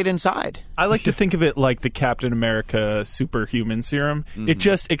they stayed inside. I like to think of it like the Captain America superhuman serum. It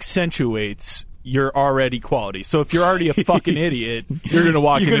just accentuates your already quality. So if you're already a fucking idiot, you're going to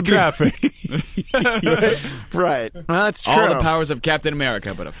walk into traffic. Right. Well, that's true. All the powers of Captain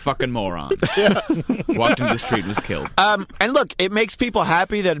America, but a fucking moron. Walked into the street and was killed. And look, it makes people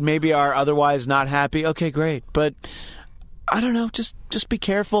happy that maybe are otherwise not happy. Okay, great. But I don't know. Just be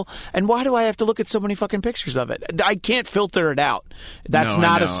careful. And why do I have to look at so many fucking pictures of it? I can't filter it out. That's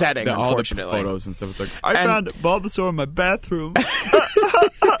not a setting, unfortunately. All the photos and stuff. It's like, I found a Bulbasaur in my bathroom.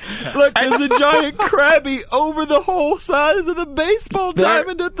 Look, there's a giant Krabby over the whole size of the baseball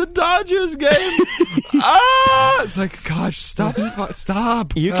diamond at the Dodgers game. It's like, gosh,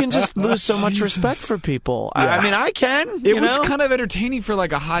 stop. You can just lose so much respect for people. Yeah. I mean, I can. It was kind of entertaining for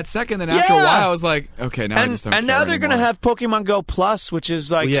like a hot second. Then after a while, I was like, okay, now I just don't care now they're going to anymore. have Pokemon Go Plus, which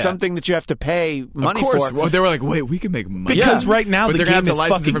is like something that you have to pay money for. Well, they were like, wait, we can make money. Because right now but the they're going game to have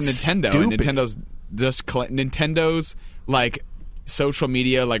to is license fucking it from Nintendo. stupid. And Nintendo's like social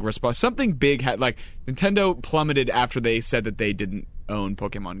media like response. Something big had like Nintendo plummeted after they said that they didn't own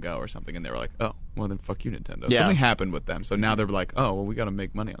Pokemon Go or something, and they were like, oh, well then fuck you, Nintendo. Yeah. Something happened with them, so now they're like, oh, well we got to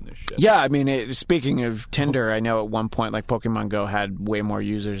make money on this shit. Yeah, I mean, speaking of Tinder, I know at one point like Pokemon Go had way more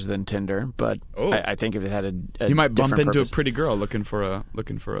users than Tinder, but I think if it had a you might bump into purpose. a pretty girl looking for a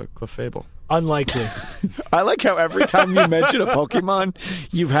Clefable. Unlikely. I like how every time you mention a Pokemon,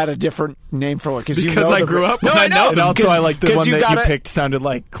 you've had a different name for it. Because I grew up with I know. And also, I like the one that you picked sounded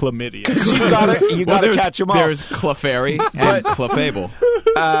like chlamydia. You gotta catch them all. There's Clefairy and Clefable.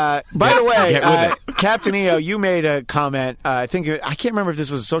 By the way, Captain EO, you made a comment. I can't remember if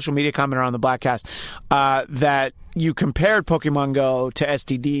this was a social media comment or on the Bladtcast, that you compared Pokemon Go to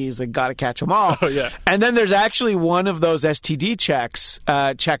STDs and gotta catch them all. Oh, yeah. And then there's actually one of those STD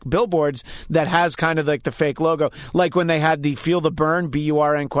check billboards that has kind of like the fake logo, like when they had the Feel the Burn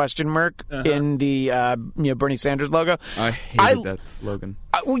 (BURN) question mark in the Bernie Sanders logo. I hated that slogan.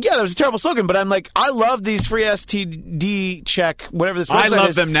 Well, yeah, that was a terrible slogan, but I'm like, I love these free STD check, whatever this website is. I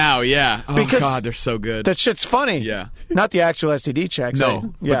love them now, yeah. Oh, because God, they're so good. That shit's funny. Yeah. Not the actual STD checks.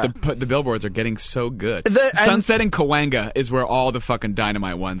 No, but the billboards are getting so good. Sunset and Cahuenga is where all the fucking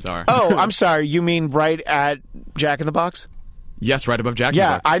dynamite ones are. Oh, I'm sorry. You mean right at Jack in the Box? Yes, right above Jack in the Yeah,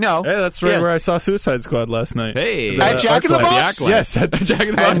 Box. I know. Hey, that's right where I saw Suicide Squad last night. Hey. At Jack in the Box? Yes, at Jack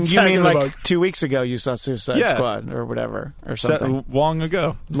in the Box. And you Jack mean in the like Box. 2 weeks ago you saw Suicide Squad or whatever, or something. Long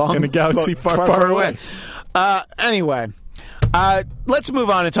ago. In a galaxy far, far away. Anyway, let's move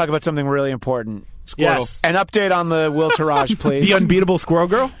on and talk about something really important. Squirrel. Yes. An update on the Wiltourage, please. The unbeatable Squirrel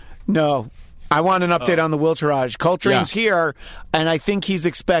Girl? No. I want an update on the Wiltourage. Coltrane's here, and I think he's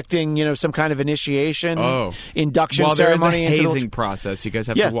expecting, some kind of initiation, induction ceremony. There's a hazing process. You guys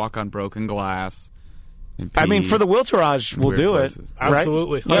have to walk on broken glass. I mean, for the Wiltourage, we'll do places. it.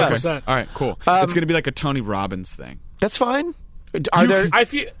 Absolutely. Right? 100%. Okay. All right, cool. It's going to be like a Tony Robbins thing. That's fine. I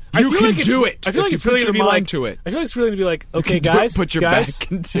feel can like it's, do it. I feel like if it's you really put going to your be mind like to it. I feel like it's really going to be like, okay, guys, put your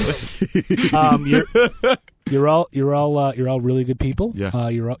back into it. You're all really good people. Yeah.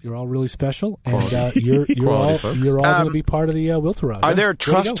 You're all really special, and you're all going to be part of the Wiltourage. Are there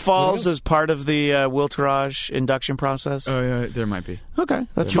trust falls as part of the Wiltourage induction process? Oh yeah, there might be. Okay,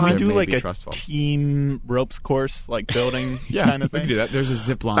 that's Can fine. we do There may like be a trust fall. team ropes course, like building kind of we thing? can do that. There's a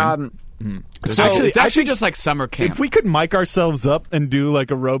zip line. So It's actually just like summer camp. If we could mic ourselves up and do like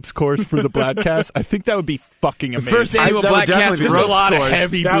a ropes course for the Bladtcast, I think that would be fucking amazing. First annual that would definitely Bladtcast be Just a ropes lot course. of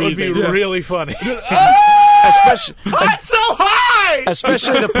heavy That would be breathing. really funny. especially, so high!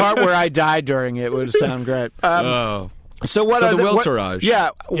 especially the part where I died during it would sound great. So what? So are the Wiltourage.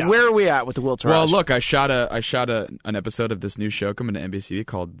 Yeah, where are we at with the Wiltourage? Well, look, I shot an episode of this new show coming to NBC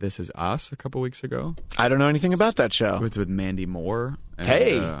called This Is Us a couple weeks ago. I don't know anything about that show. It's with Mandy Moore. And,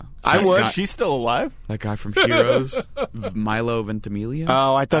 Hey, I would. She's still alive? That guy from Heroes, Milo Ventimiglia.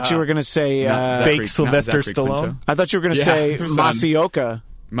 Oh, I thought you were going to say Fake Sylvester Stallone? Quinto. I thought you were going to Yeah, say son. Masioka.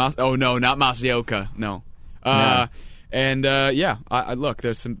 Oh no, not Masioka. No. And I look.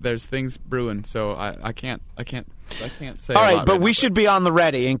 There's things brewing, so I can't say. All a right, lot but right we now, should be on the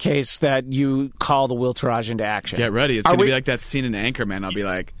ready in case that you call the Wiltourage into action. get ready. It's Are gonna we- be like that scene in Anchorman. I'll be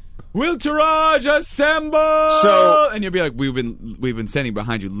like, Wiltourage, assemble! So, and you'll be like, we've been standing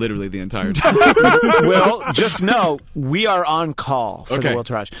behind you literally the entire time. Well, just know we are on call for the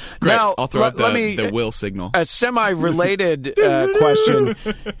Wiltourage. Great. Now, I'll throw out the will signal. A semi-related question.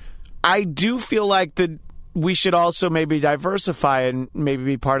 I do feel like that we should also maybe diversify and maybe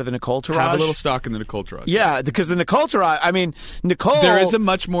be part of the Coltrane. Have a little stock in the Coltrane. Yeah, because the Coltrane, I mean, Nicole... There is a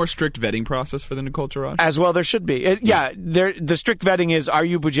much more strict vetting process for the Coltrane. As well, there should be. The strict vetting is, are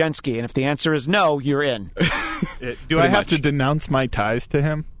you Bujensky? And if the answer is no, you're in. Do I have to denounce my ties to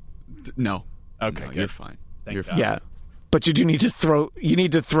him? No. Okay, no, you're fine. You're fine. Yeah. But you do need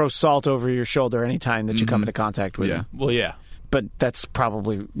to throw salt over your shoulder anytime that you come into contact with him. Well, yeah. But that's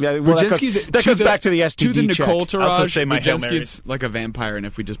probably that goes back to the STD to the check. Coltrane. Bujensky's like a vampire, and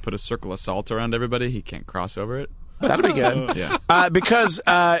if we just put a circle of salt around everybody, he can't cross over it. That'd be good. Yeah. Because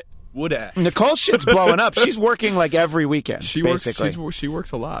would act. Nicole's shit's blowing up. She's working like every weekend. She basically. She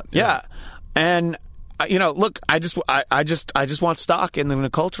works a lot. Yeah. And look, I just want stock in the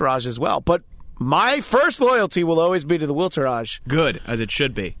Wiltourage as well. But my first loyalty will always be to the Wiltourage. Good, as it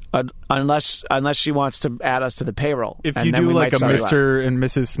should be. Unless she wants to add us to the payroll. If you do like a Mr. and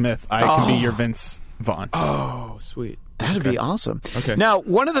Mrs. Smith, I can be your Vince Vaughn. Oh, sweet. That'd be awesome. Okay. Now,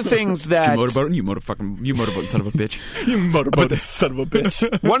 one of the things that... You motorboat son of a bitch. You motorboat son of a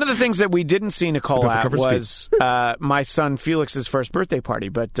bitch. One of the things that we didn't see Nicole at was my son Felix's first birthday party.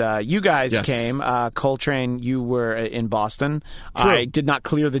 But you guys came. Coltrane, you were in Boston. True. I did not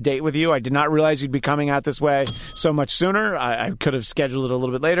clear the date with you. I did not realize you'd be coming out this way so much sooner. I could have scheduled it a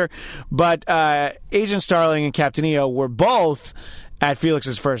little bit later. But Agent Starling and Captain EO were both at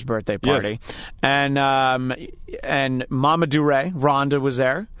Felix's first birthday party. Yes. And Mama Duray, Rhonda, was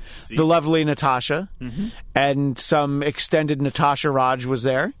there. The lovely Natasha. Mm-hmm. And some extended Natasha Raj was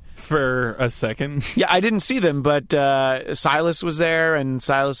there. For a second. Yeah, I didn't see them, but Silas was there, and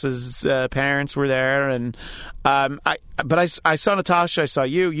Silas's parents were there, and I saw Natasha, I saw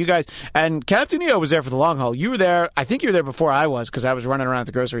you guys, and Captain EO was there for the long haul. You were there. I think you were there before I was because I was running around at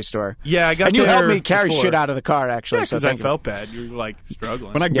the grocery store. Yeah, I got and there. And you helped me carry shit out of the car, actually. Yeah, because I felt bad. You were like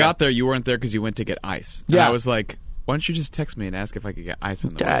struggling. When I got there, you weren't there because you went to get ice. Yeah, and I was like, why don't you just text me and ask if I could get ice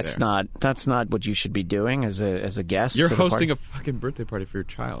on the way there? That's not what you should be doing as a guest. You're hosting a fucking birthday party for your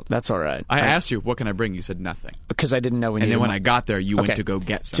child. That's all right. I asked you, what can I bring? You said nothing. Because I didn't know we needed. And then when I got there, you went to go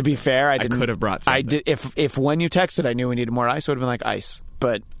get something. To be fair, I could have brought something. I did. If when you texted, I knew we needed more ice, it would have been like ice.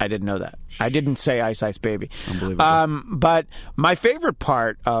 But I didn't know that. I didn't say ice, ice, baby. Unbelievable. But my favorite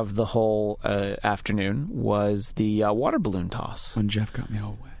part of the whole afternoon was the water balloon toss. When Jeff got me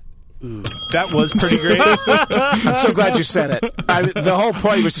all wet. Ooh, that was pretty great. I'm so glad you said it. The whole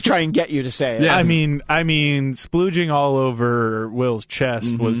point was to try and get you to say it. Yes. I mean, splooging all over Will's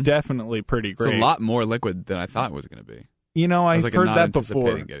chest was definitely pretty great. It's a lot more liquid than I thought it was going to be. You know, I've heard that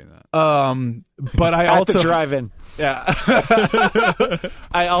before. Getting that. But I at also the drive-in. Yeah.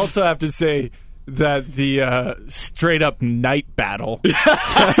 I also have to say that the straight up night battle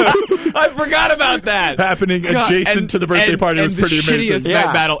I forgot about that happening adjacent to the birthday party was pretty amazing. Shittiest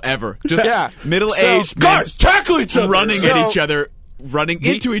night battle ever. Just middle-aged guys tackle each other, running at each other. Running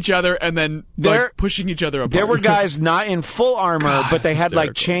into each other and then pushing each other apart. There were guys not in full armor, but they had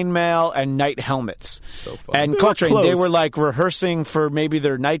like chainmail and night helmets. So fun. And Coltrane, they were like rehearsing for maybe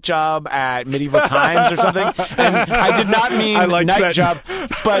their night job at Medieval Times or something. And I did not mean night job,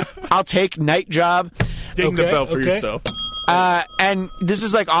 but I'll take night job. Ding the bell for yourself. And this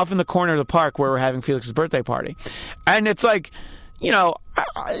is like off in the corner of the park where we're having Felix's birthday party. And it's like,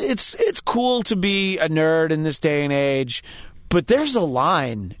 it's cool to be a nerd in this day and age. But there's a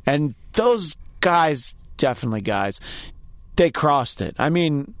line, and those guys, definitely guys, they crossed it. I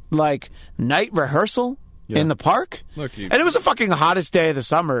mean, like, night rehearsal in the park? And it was the fucking hottest day of the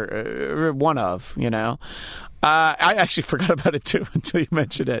summer, one of, I actually forgot about it, too, until you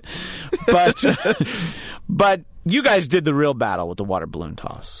mentioned it. But you guys did the real battle with the water balloon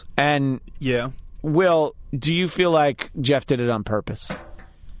toss. And, Will, do you feel like Jeff did it on purpose?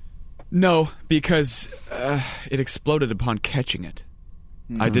 No, because it exploded upon catching it.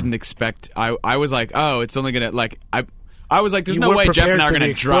 I didn't expect... I was like, oh, it's only going to... I was like, there's no way Jeff and I are going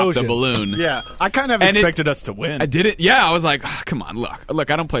to drop the balloon. Yeah, I kind of expected us to win. I didn't... Yeah, I was like, come on, look,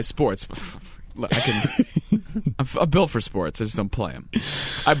 I don't play sports. Look, I'm built for sports. I just don't play them.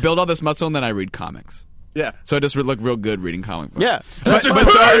 I build all this muscle and then I read comics. Yeah. So I just look real good reading comic books. Yeah.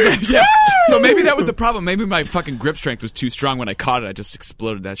 So maybe that was the problem. Maybe my fucking grip strength was too strong. When I caught it, I just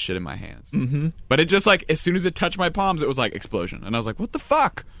exploded that shit in my hands. Mm-hmm. But it just as soon as it touched my palms, it was like explosion. And I was like, what the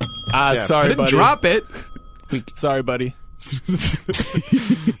fuck? Sorry, I didn't buddy. drop it. Sorry, buddy. As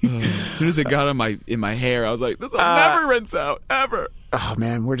soon as it got in my hair, I was like, this will never rinse out, ever. Oh,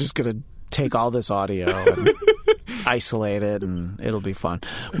 man, we're just going to take all this audio and isolate it, and it'll be fun.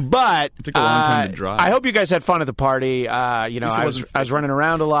 But it took a long time to dry. I hope you guys had fun at the party. I was running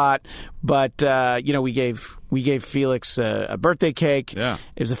around a lot, but we gave Felix a birthday cake. Yeah.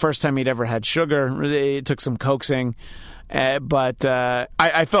 It was the first time he'd ever had sugar. It took some coaxing. But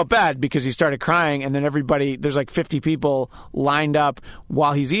I felt bad because he started crying, and then there's like 50 people lined up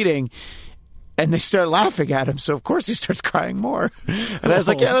while he's eating, and they start laughing at him. So, of course, he starts crying more. And I was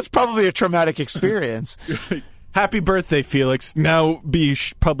like, yeah, that's probably a traumatic experience. Happy birthday, Felix. Now be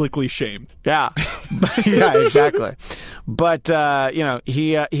publicly shamed. Yeah. Yeah, exactly. But,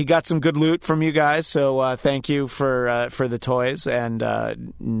 he got some good loot from you guys, so thank you for the toys. And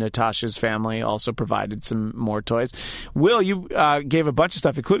Natasha's family also provided some more toys. Will, you gave a bunch of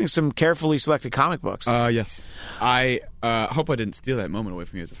stuff, including some carefully selected comic books. Yes. I hope I didn't steal that moment away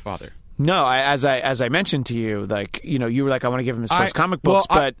from you as a father. No, as I mentioned to you, you were like, I want to give him his first comic books.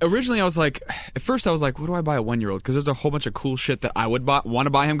 But originally I was like, at first I was like, what do I buy a 1-year-old? Because there's a whole bunch of cool shit that I would want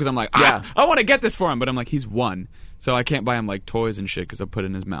to buy him because I'm like, I want to get this for him. But I'm like, he's 1, so I can't buy him like toys and shit because I'll put it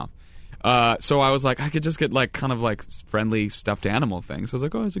in his mouth. So I was like, I could just get like kind of like friendly stuffed animal things. So I was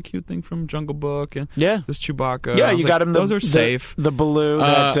like, oh, it's a cute thing from Jungle Book and this Chewbacca. Yeah, you got him. Those are safe. The balloon,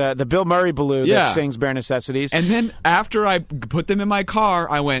 the Bill Murray balloon that sings Bare Necessities. And then after I put them in my car,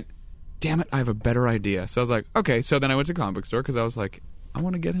 I went, damn it, I have a better idea. So I was like, okay. So then I went to the comic book store because I was like, I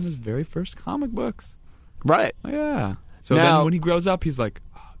want to get him his very first comic books. Right. Oh, yeah. So then when he grows up, he's like,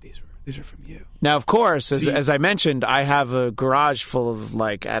 oh, these are from you. Now, of course, as I mentioned, I have a garage full of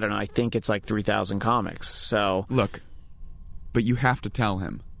like, I don't know, I think it's like 3,000 comics. So look, but you have to tell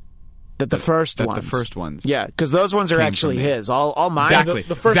him that the first ones. Yeah, because those ones are actually his. All mine. Exactly.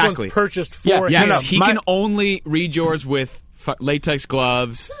 The first one's purchased for him. Yeah, he can only read yours with latex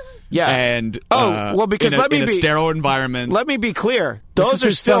gloves. Yeah, and because in a sterile environment. Let me be clear; those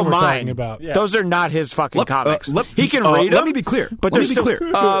are still mine. About. Yeah. Those are not his fucking comics. He can read them. Let me be clear. But they're still. Look,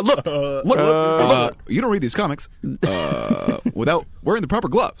 you don't read these comics without wearing the proper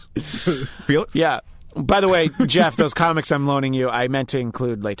gloves. Felix? Yeah. By the way, Jeff, those comics I'm loaning you, I meant to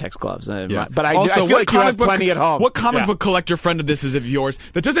include latex gloves. But I feel like you have plenty at home. What comic book collector friend of this is of yours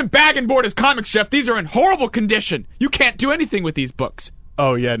that doesn't bag and board his comics, Jeff? These are in horrible condition. You can't do anything with these books.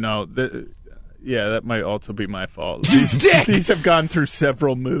 Oh, yeah, no. That might also be my fault. You dick! These have gone through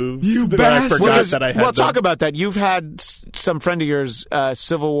several moves. You I forgot that I had them. Talk about that. You've had some friend of yours,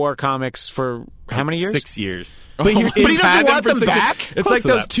 Civil War comics for how many years? 6 years. But he doesn't want them back? It's like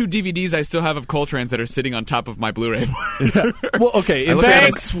those 2 DVDs I still have of Coltrane's that are sitting on top of my Blu-ray board. Yeah. Well, okay.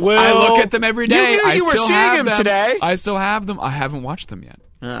 Thanks, Will. I look at them every day. You knew you were seeing him today. I still have them. I haven't watched them yet.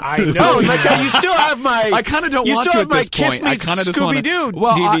 I know. You still have my. I kind of don't want to at this point. I kind of just want to.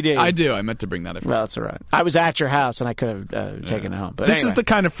 DVD. I do. I meant to bring that up. Well, that's all right. I was at your house and I could have taken it home. But this is the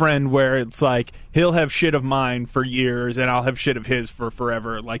kind of friend where it's like he'll have shit of mine for years and I'll have shit of his for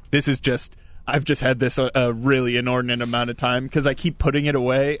forever. Like this is just. I've just had this a really inordinate amount of time because I keep putting it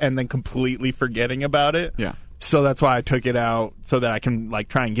away and then completely forgetting about it. Yeah. So that's why I took it out so that I can like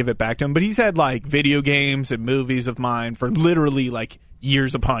try and give it back to him. But he's had like video games and movies of mine for literally like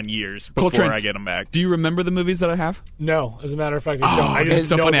years upon years before Coltrane, I get them back. Do you remember the movies that I have? No, as a matter of fact, I don't. It's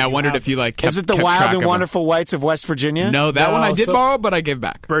so funny. I wondered if you like. Kept, is it the Wild and Wonderful Whites of West Virginia? No, that one I did borrow, but I gave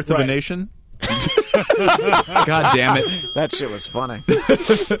back. Birth of a Nation. God damn it! That shit was funny.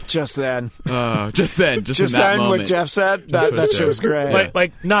 Just then. Just in that moment. What Jeff said. That shit was great.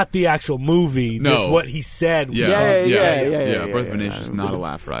 Like not the actual movie. No, just what he said. Yeah. Birth of a Nation is not a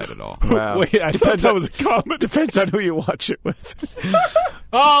laugh ride at all. Wow. Wait, I thought that was a comment. Depends on who you watch it with.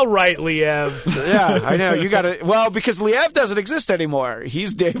 All right, Liev. Yeah, I know. You got to. Well, because Liev doesn't exist anymore.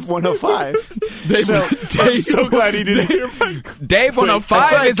 He's Dave 105. I'm so glad he didn't hear my. Dave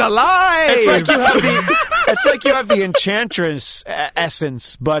 105 is alive. It's like you have the Enchantress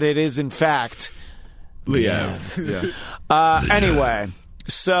essence, but it is in fact Liev. Yeah. Anyway,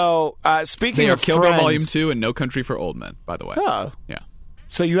 so speaking of Kill friends, Bill Volume 2 and No Country for Old Men, by the way. Oh, yeah.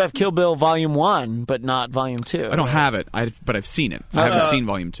 So you have Kill Bill Volume 1, but not Volume 2. I don't have it, but I've seen it. I haven't seen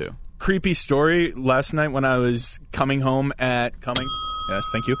Volume 2. Creepy story. Last night when I was coming home at yes,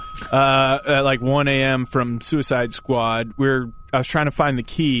 thank you. At like 1 a.m. from Suicide Squad, I was trying to find the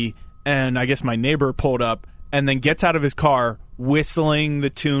key, and I guess my neighbor pulled up and then gets out of his car whistling the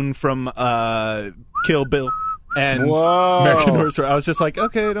tune from Kill Bill. and Whoa. American Horror Story. I was just like,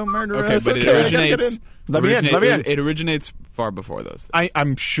 okay, don't murder us. But Okay, it originates. Let me in. It originates far before those things.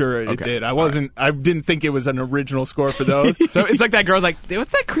 I'm sure it did. I didn't think it was an original score for those. So it's like that girl's like,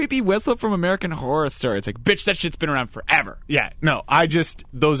 what's that creepy whistle from American Horror Story? It's like, bitch, that shit's been around forever. Yeah, no,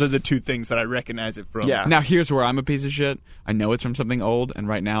 those are the two things that I recognize it from. Yeah. Now here's where I'm a piece of shit. I know it's from something old, and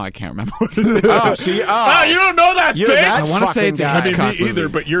right now I can't remember what it is. Oh, see, you don't know that You're thing? that I want to say it's a fucking guy. Hitchcock Me either,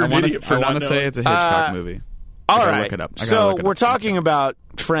 movie. but you're an idiot for I not want to say knowing. it's a Hitchcock movie. All I gotta right. look it up. So we're talking about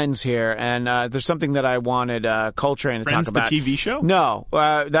Friends here, and there's something that I wanted Coltrane to Friends, talk about. the TV show? No,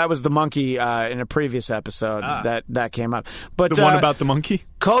 that was the monkey in a previous episode that came up. But The one about the monkey?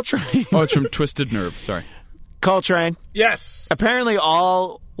 Coltrane. Oh, it's from Twisted Nerve. Sorry. Coltrane. Yes. Apparently,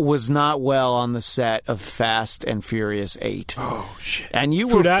 all was not well on the set of Fast and Furious 8. Oh, shit. And you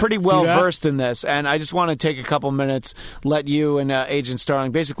True were that. pretty True well that. versed in this, and I just want to take a couple minutes, let you and Agent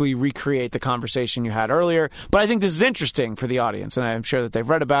Starling basically recreate the conversation you had earlier. But I think this is interesting for the audience, and I'm sure that they've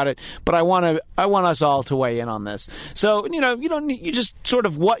read about it. But I want us all to weigh in on this. So you just sort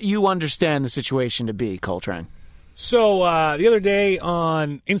of what you understand the situation to be, Coltrane. So the other day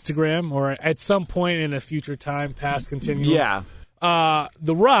on Instagram, or at some point in a future time, past continuum,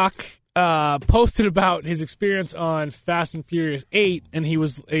 The Rock posted about his experience on Fast and Furious 8, and he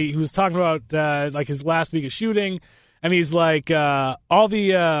was talking about like his last week of shooting, and he's like I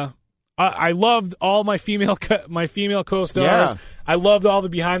loved all my female co-stars. Yeah. I loved all the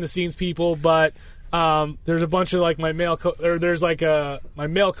behind the scenes people, but there's a bunch of like my male my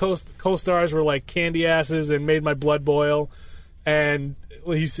male co-stars were like candy asses and made my blood boil, and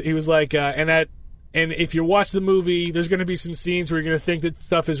he was like and if you watch the movie, there's going to be some scenes where you're going to think that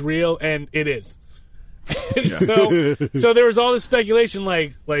stuff is real, and it is. So there was all this speculation,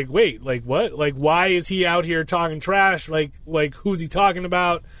 like wait, like what, like why is he out here talking trash, like who's he talking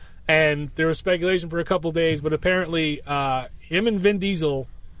about? And there was speculation for a couple days, but apparently him and Vin Diesel,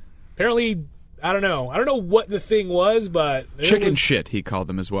 apparently. I don't know what the thing was, but Chicken shit, he called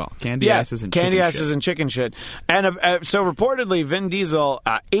them as well. Candy asses and candy chicken asses shit. And chicken shit. And so reportedly, Vin Diesel,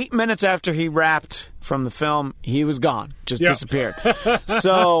 8 minutes after he wrapped from the film, he was gone, just disappeared.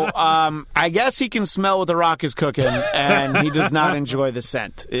 So I guess he can smell what The Rock is cooking, and he does not enjoy the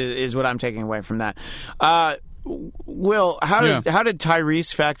scent. Is what I'm taking away from that. Will, how did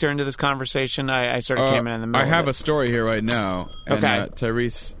Tyrese factor into this conversation? I sort of came in the middle. I have a story here right now. And, Okay.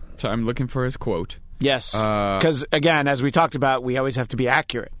 Tyrese. I'm looking for his quote. Yes, because again, as we talked about, we always have to be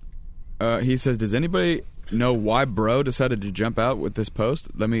accurate. He says, "Does anybody know why Bro decided to jump out with this post?"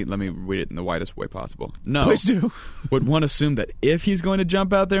 Let me read it in the widest way possible. No, Please do. Would one assume that if he's going to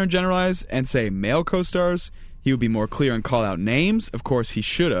jump out there and generalize and say male co-stars, he would be more clear and call out names? Of course, he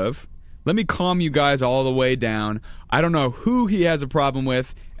should have. Let me calm you guys all the way down. I don't know who he has a problem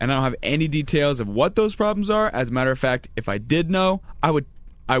with, and I don't have any details of what those problems are. As a matter of fact, if I did know, I would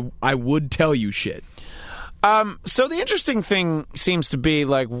tell you shit. So the interesting thing seems to be,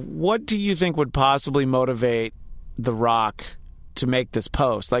 like, what do you think would possibly motivate The Rock to make this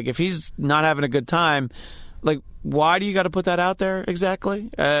post? Like, if he's not having a good time, like, why do you got to put that out there exactly?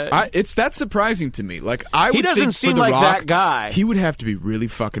 It's that surprising to me. Like, he doesn't think seem for The like Rock, that guy. He would have to be really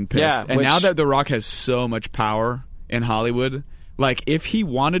fucking pissed. Yeah, and now that The Rock has so much power in Hollywood, like, if he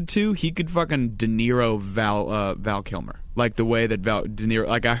wanted to, he could fucking De Niro Val Kilmer. Like, the way that De Niro...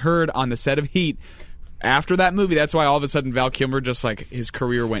 Like, I heard on the set of Heat, after that movie, that's why all of a sudden Val Kilmer just, like, his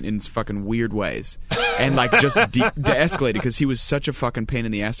career went in fucking weird ways. And, like, just de-escalated because he was such a fucking pain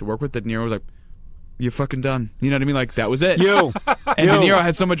in the ass to work with that De Niro was like, you're fucking done. You know what I mean? Like, that was it. And De Niro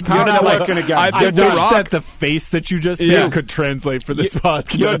had so much power. You're not that, working like, again. I I think wish The Rock... that the face that you just made could translate for this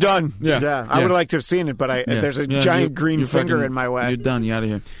podcast. You're done. Yeah. I would like to have seen it, but there's a giant green finger fucking, in my way. You're done. You out of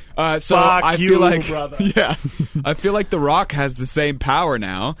here. So Fuck I you, feel like, brother. yeah, I feel like The Rock has the same power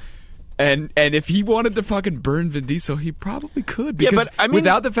now, and if he wanted to fucking burn Vin Diesel, he probably could. Because but I mean,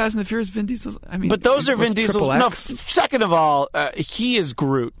 without the Fast and the Furious, Vin Diesel. I mean, but those are Vin what's Diesel's. Triple No, X? second of all, he is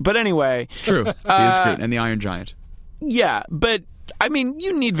Groot. But anyway, It's true. He is great, and the Iron Giant. yeah, but. I mean,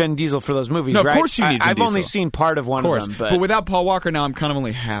 you need Vin Diesel for those movies, No, right? of course you need Vin I've only Diesel. seen part of one Of course, of them, but without Paul Walker, now I'm kind of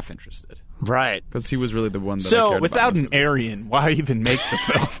only half interested right. because he was really the one that So, I cared Without about an Aryan, why even make the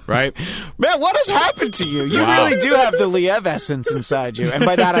film? right? Man, what has happened to you? You Wow. really do have the Liev essence inside you. And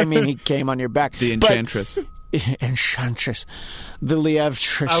by that, I mean he came on your back. The Enchantress. Enchantress. The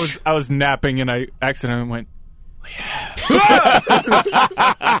Liev. I was napping and I accidentally went,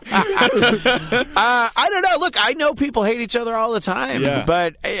 I don't know. Look, I know people hate each other all the time, Yeah.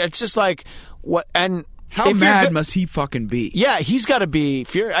 but it's just like what. And How mad must he fucking be? Yeah, he's got to be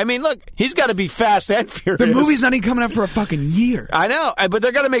furious. I mean, look, he's got to be fast and furious. The movie's not even coming out for a fucking year. I know, but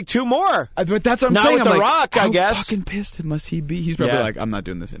they're going to make 2 more. But that's what I'm not saying. With I'm The like, Rock, I guess. How fucking pissed must he be? He's probably like, I'm not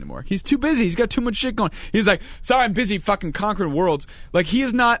doing this anymore. He's too busy. He's got too much shit going. He's like, sorry, I'm busy fucking conquering worlds. Like, he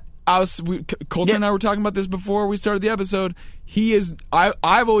is not... Coltrane and I were talking about this before we started the episode. He is...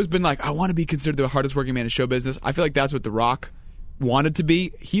 I've always been like, I want to be considered the hardest working man in show business. I feel like that's what The Rock wanted to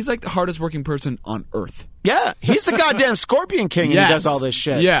be. He's like the hardest working person on earth. Yeah, he's the goddamn Scorpion King and he does all this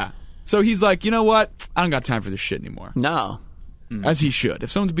shit. Yeah. So he's like, you know what? I don't got time for this shit anymore. No. As he should.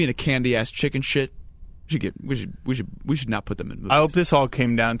 If someone's being a candy ass chicken shit, we should not put them in movies. I hope this all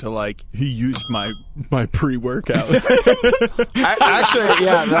came down to like he used my pre-workout. Actually,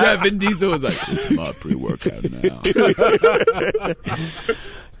 yeah. Vin Diesel was like, it's my pre-workout now.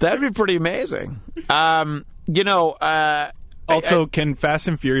 That'd be pretty amazing. Also, can Fast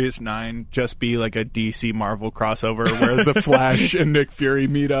and Furious 9 just be like a DC Marvel crossover where the Flash and Nick Fury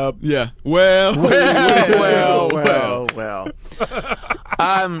meet up? Yeah. Well.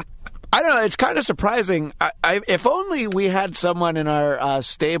 I don't know. It's kind of surprising. If only we had someone in our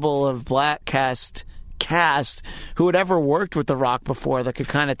stable of Bladtcast cast who had ever worked with The Rock before that could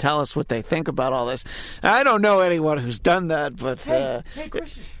kind of tell us what they think about all this. I don't know anyone who's done that, but... Hey,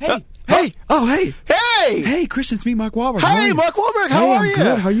 Christian. Hey, Christian, it's me, Mark Wahlberg. Hey, Mark Wahlberg, how are you? I'm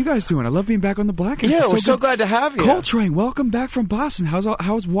good. How are you guys doing? I love being back on the Bladtcast. Yeah, we're so glad to have you. Coltrane, welcome back from Boston. How's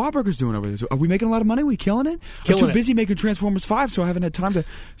Wahlburgers doing over there? Are we making a lot of money? Are we killing it? I'm too busy making Transformers 5, so I haven't had time to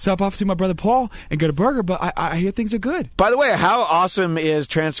stop off to see my brother Paul and get a burger, but I hear things are good. By the way, how awesome is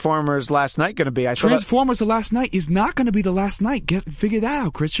Transformers Last Night going to be? Transformers The Last Night is not going to be the last night. Figure that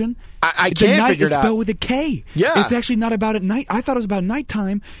out, Christian. I can't figure it out. The night is spelled with a K. Yeah. It's actually not about at night. I thought it was about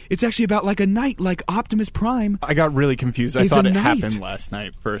nighttime. It's actually about like a night, like Optimus Prime. I got really confused. I thought it happened last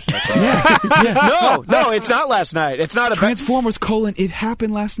night first. No, it's not last night. It's not a Transformers: It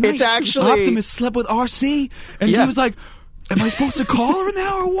happened last night. It's actually Optimus slept with RC, and he was like, am I supposed to call her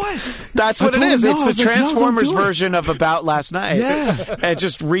now or what? That's what it is. It's the Transformers version of About Last Night. Yeah. And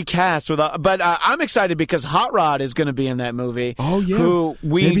just recast with. But I'm excited because Hot Rod is going to be in that movie. Oh yeah. Who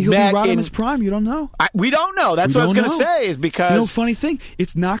we Maybe he'll met be Rodimus Prime. You don't know. We don't know. That's what I was going to say. Is because funny thing,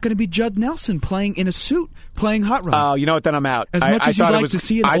 it's not going to be Judd Nelson playing in a suit playing Hot Rod. Oh, you know what? Then I'm out. As much as you'd like to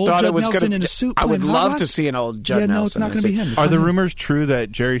see an old Judd Nelson in a suit, I would love love to see an old Judd Nelson. No, it's not going to be him. Are the rumors true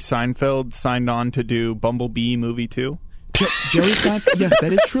that Jerry Seinfeld signed on to do Bumblebee movie 2? Jerry Seinfeld? Yes,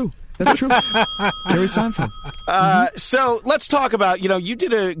 that is true. That's true. Jerry Seinfeld. So let's talk about, you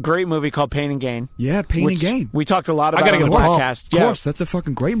did a great movie called Pain and Gain. Yeah, Pain and Gain. We talked a lot about it on the podcast. Of course, that's a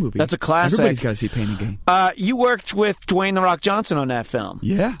fucking great movie. That's a classic. Everybody's got to see Pain and Gain. You worked with Dwayne "The Rock" Johnson on that film.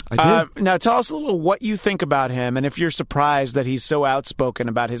 Yeah, I did. Now tell us a little what you think about him and if you're surprised that he's so outspoken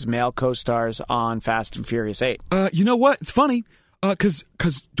about his male co-stars on Fast and Furious 8. You know what? It's funny. Because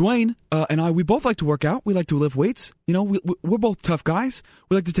Dwayne and I, we both like to work out. We like to lift weights. We're both tough guys.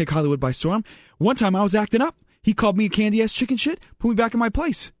 We like to take Hollywood by storm. One time I was acting up. He called me a candy-ass chicken shit, put me back in my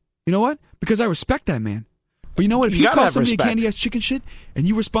place. You know what? Because I respect that man. But you know what? If he calls somebody a candy-ass chicken shit and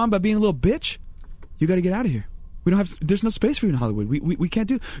you respond by being a little bitch, you got to get out of here. There's no space for you in Hollywood. We can't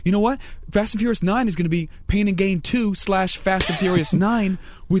do. You know what? Fast and Furious 9 is going to be Pain and Gain 2 / Fast and Furious 9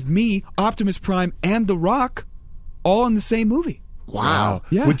 with me, Optimus Prime, and The Rock all in the same movie. Wow.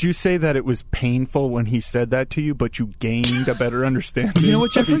 Yeah. Would you say that it was painful when he said that to you, but you gained a better understanding You know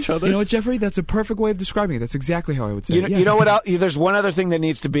what, Jeffrey? of each other? You know what, Jeffrey? That's a perfect way of describing it. That's exactly how I would say it. You know what else? There's one other thing that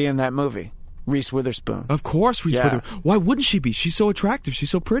needs to be in that movie. Reese Witherspoon. Of course, Reese Witherspoon. Why wouldn't she be? She's so attractive. She's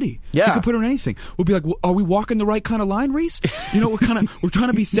so pretty. Yeah. You could put her in anything. We'll be like, well, are we walking the right kind of line, Reese? We're trying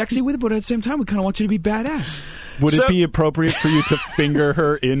to be sexy with it, but at the same time, we kind of want you to be badass. Would it be appropriate for you to finger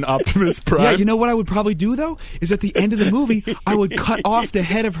her in Optimus Prime? Yeah, you know what I would probably do, though? Is at the end of the movie, I would cut off the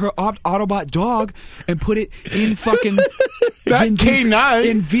head of her Autobot dog and put it in fucking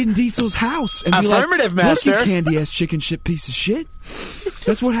Vin Diesel's house. And Affirmative, be like, master. Look, you candy-ass chicken shit piece of shit.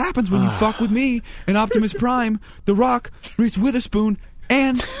 That's what happens when you fuck with me and Optimus Prime, The Rock, Reese Witherspoon,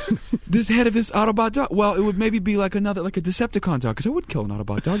 and this head of this Autobot dog. Well, it would maybe be like a Decepticon dog, because I wouldn't kill an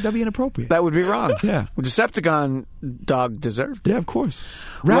Autobot dog. That'd be inappropriate. That would be wrong. Yeah. Decepticon dog deserved it. Yeah, of course.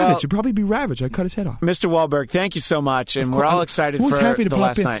 Ravage. It'd probably be Ravage. I'd cut his head off. Mr. Wahlberg, thank you so much, and we're all excited for happy to the pop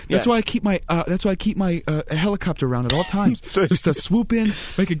last in. night. That's why I keep my helicopter around at all times, just to swoop in,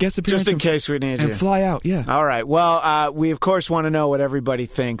 make a guest appearance, just in case we need you, and fly out. Yeah. All right. Well, we of course want to know what everybody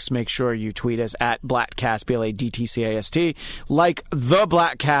thinks. Make sure you tweet us at Bladtcast, Bladtcast, like the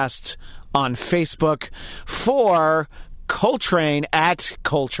Bladtcast on Facebook, for Coltrane at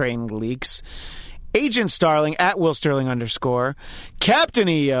Coltrane Leaks, Agent Starling at Will Sterling _, Captain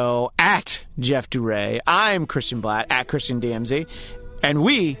EO at Jeff Duray. I'm Christian Blatt at Christian DMZ, and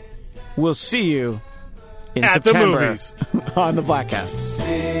we will see you in at September the movies on the Bladtcast.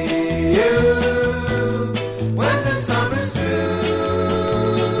 See you.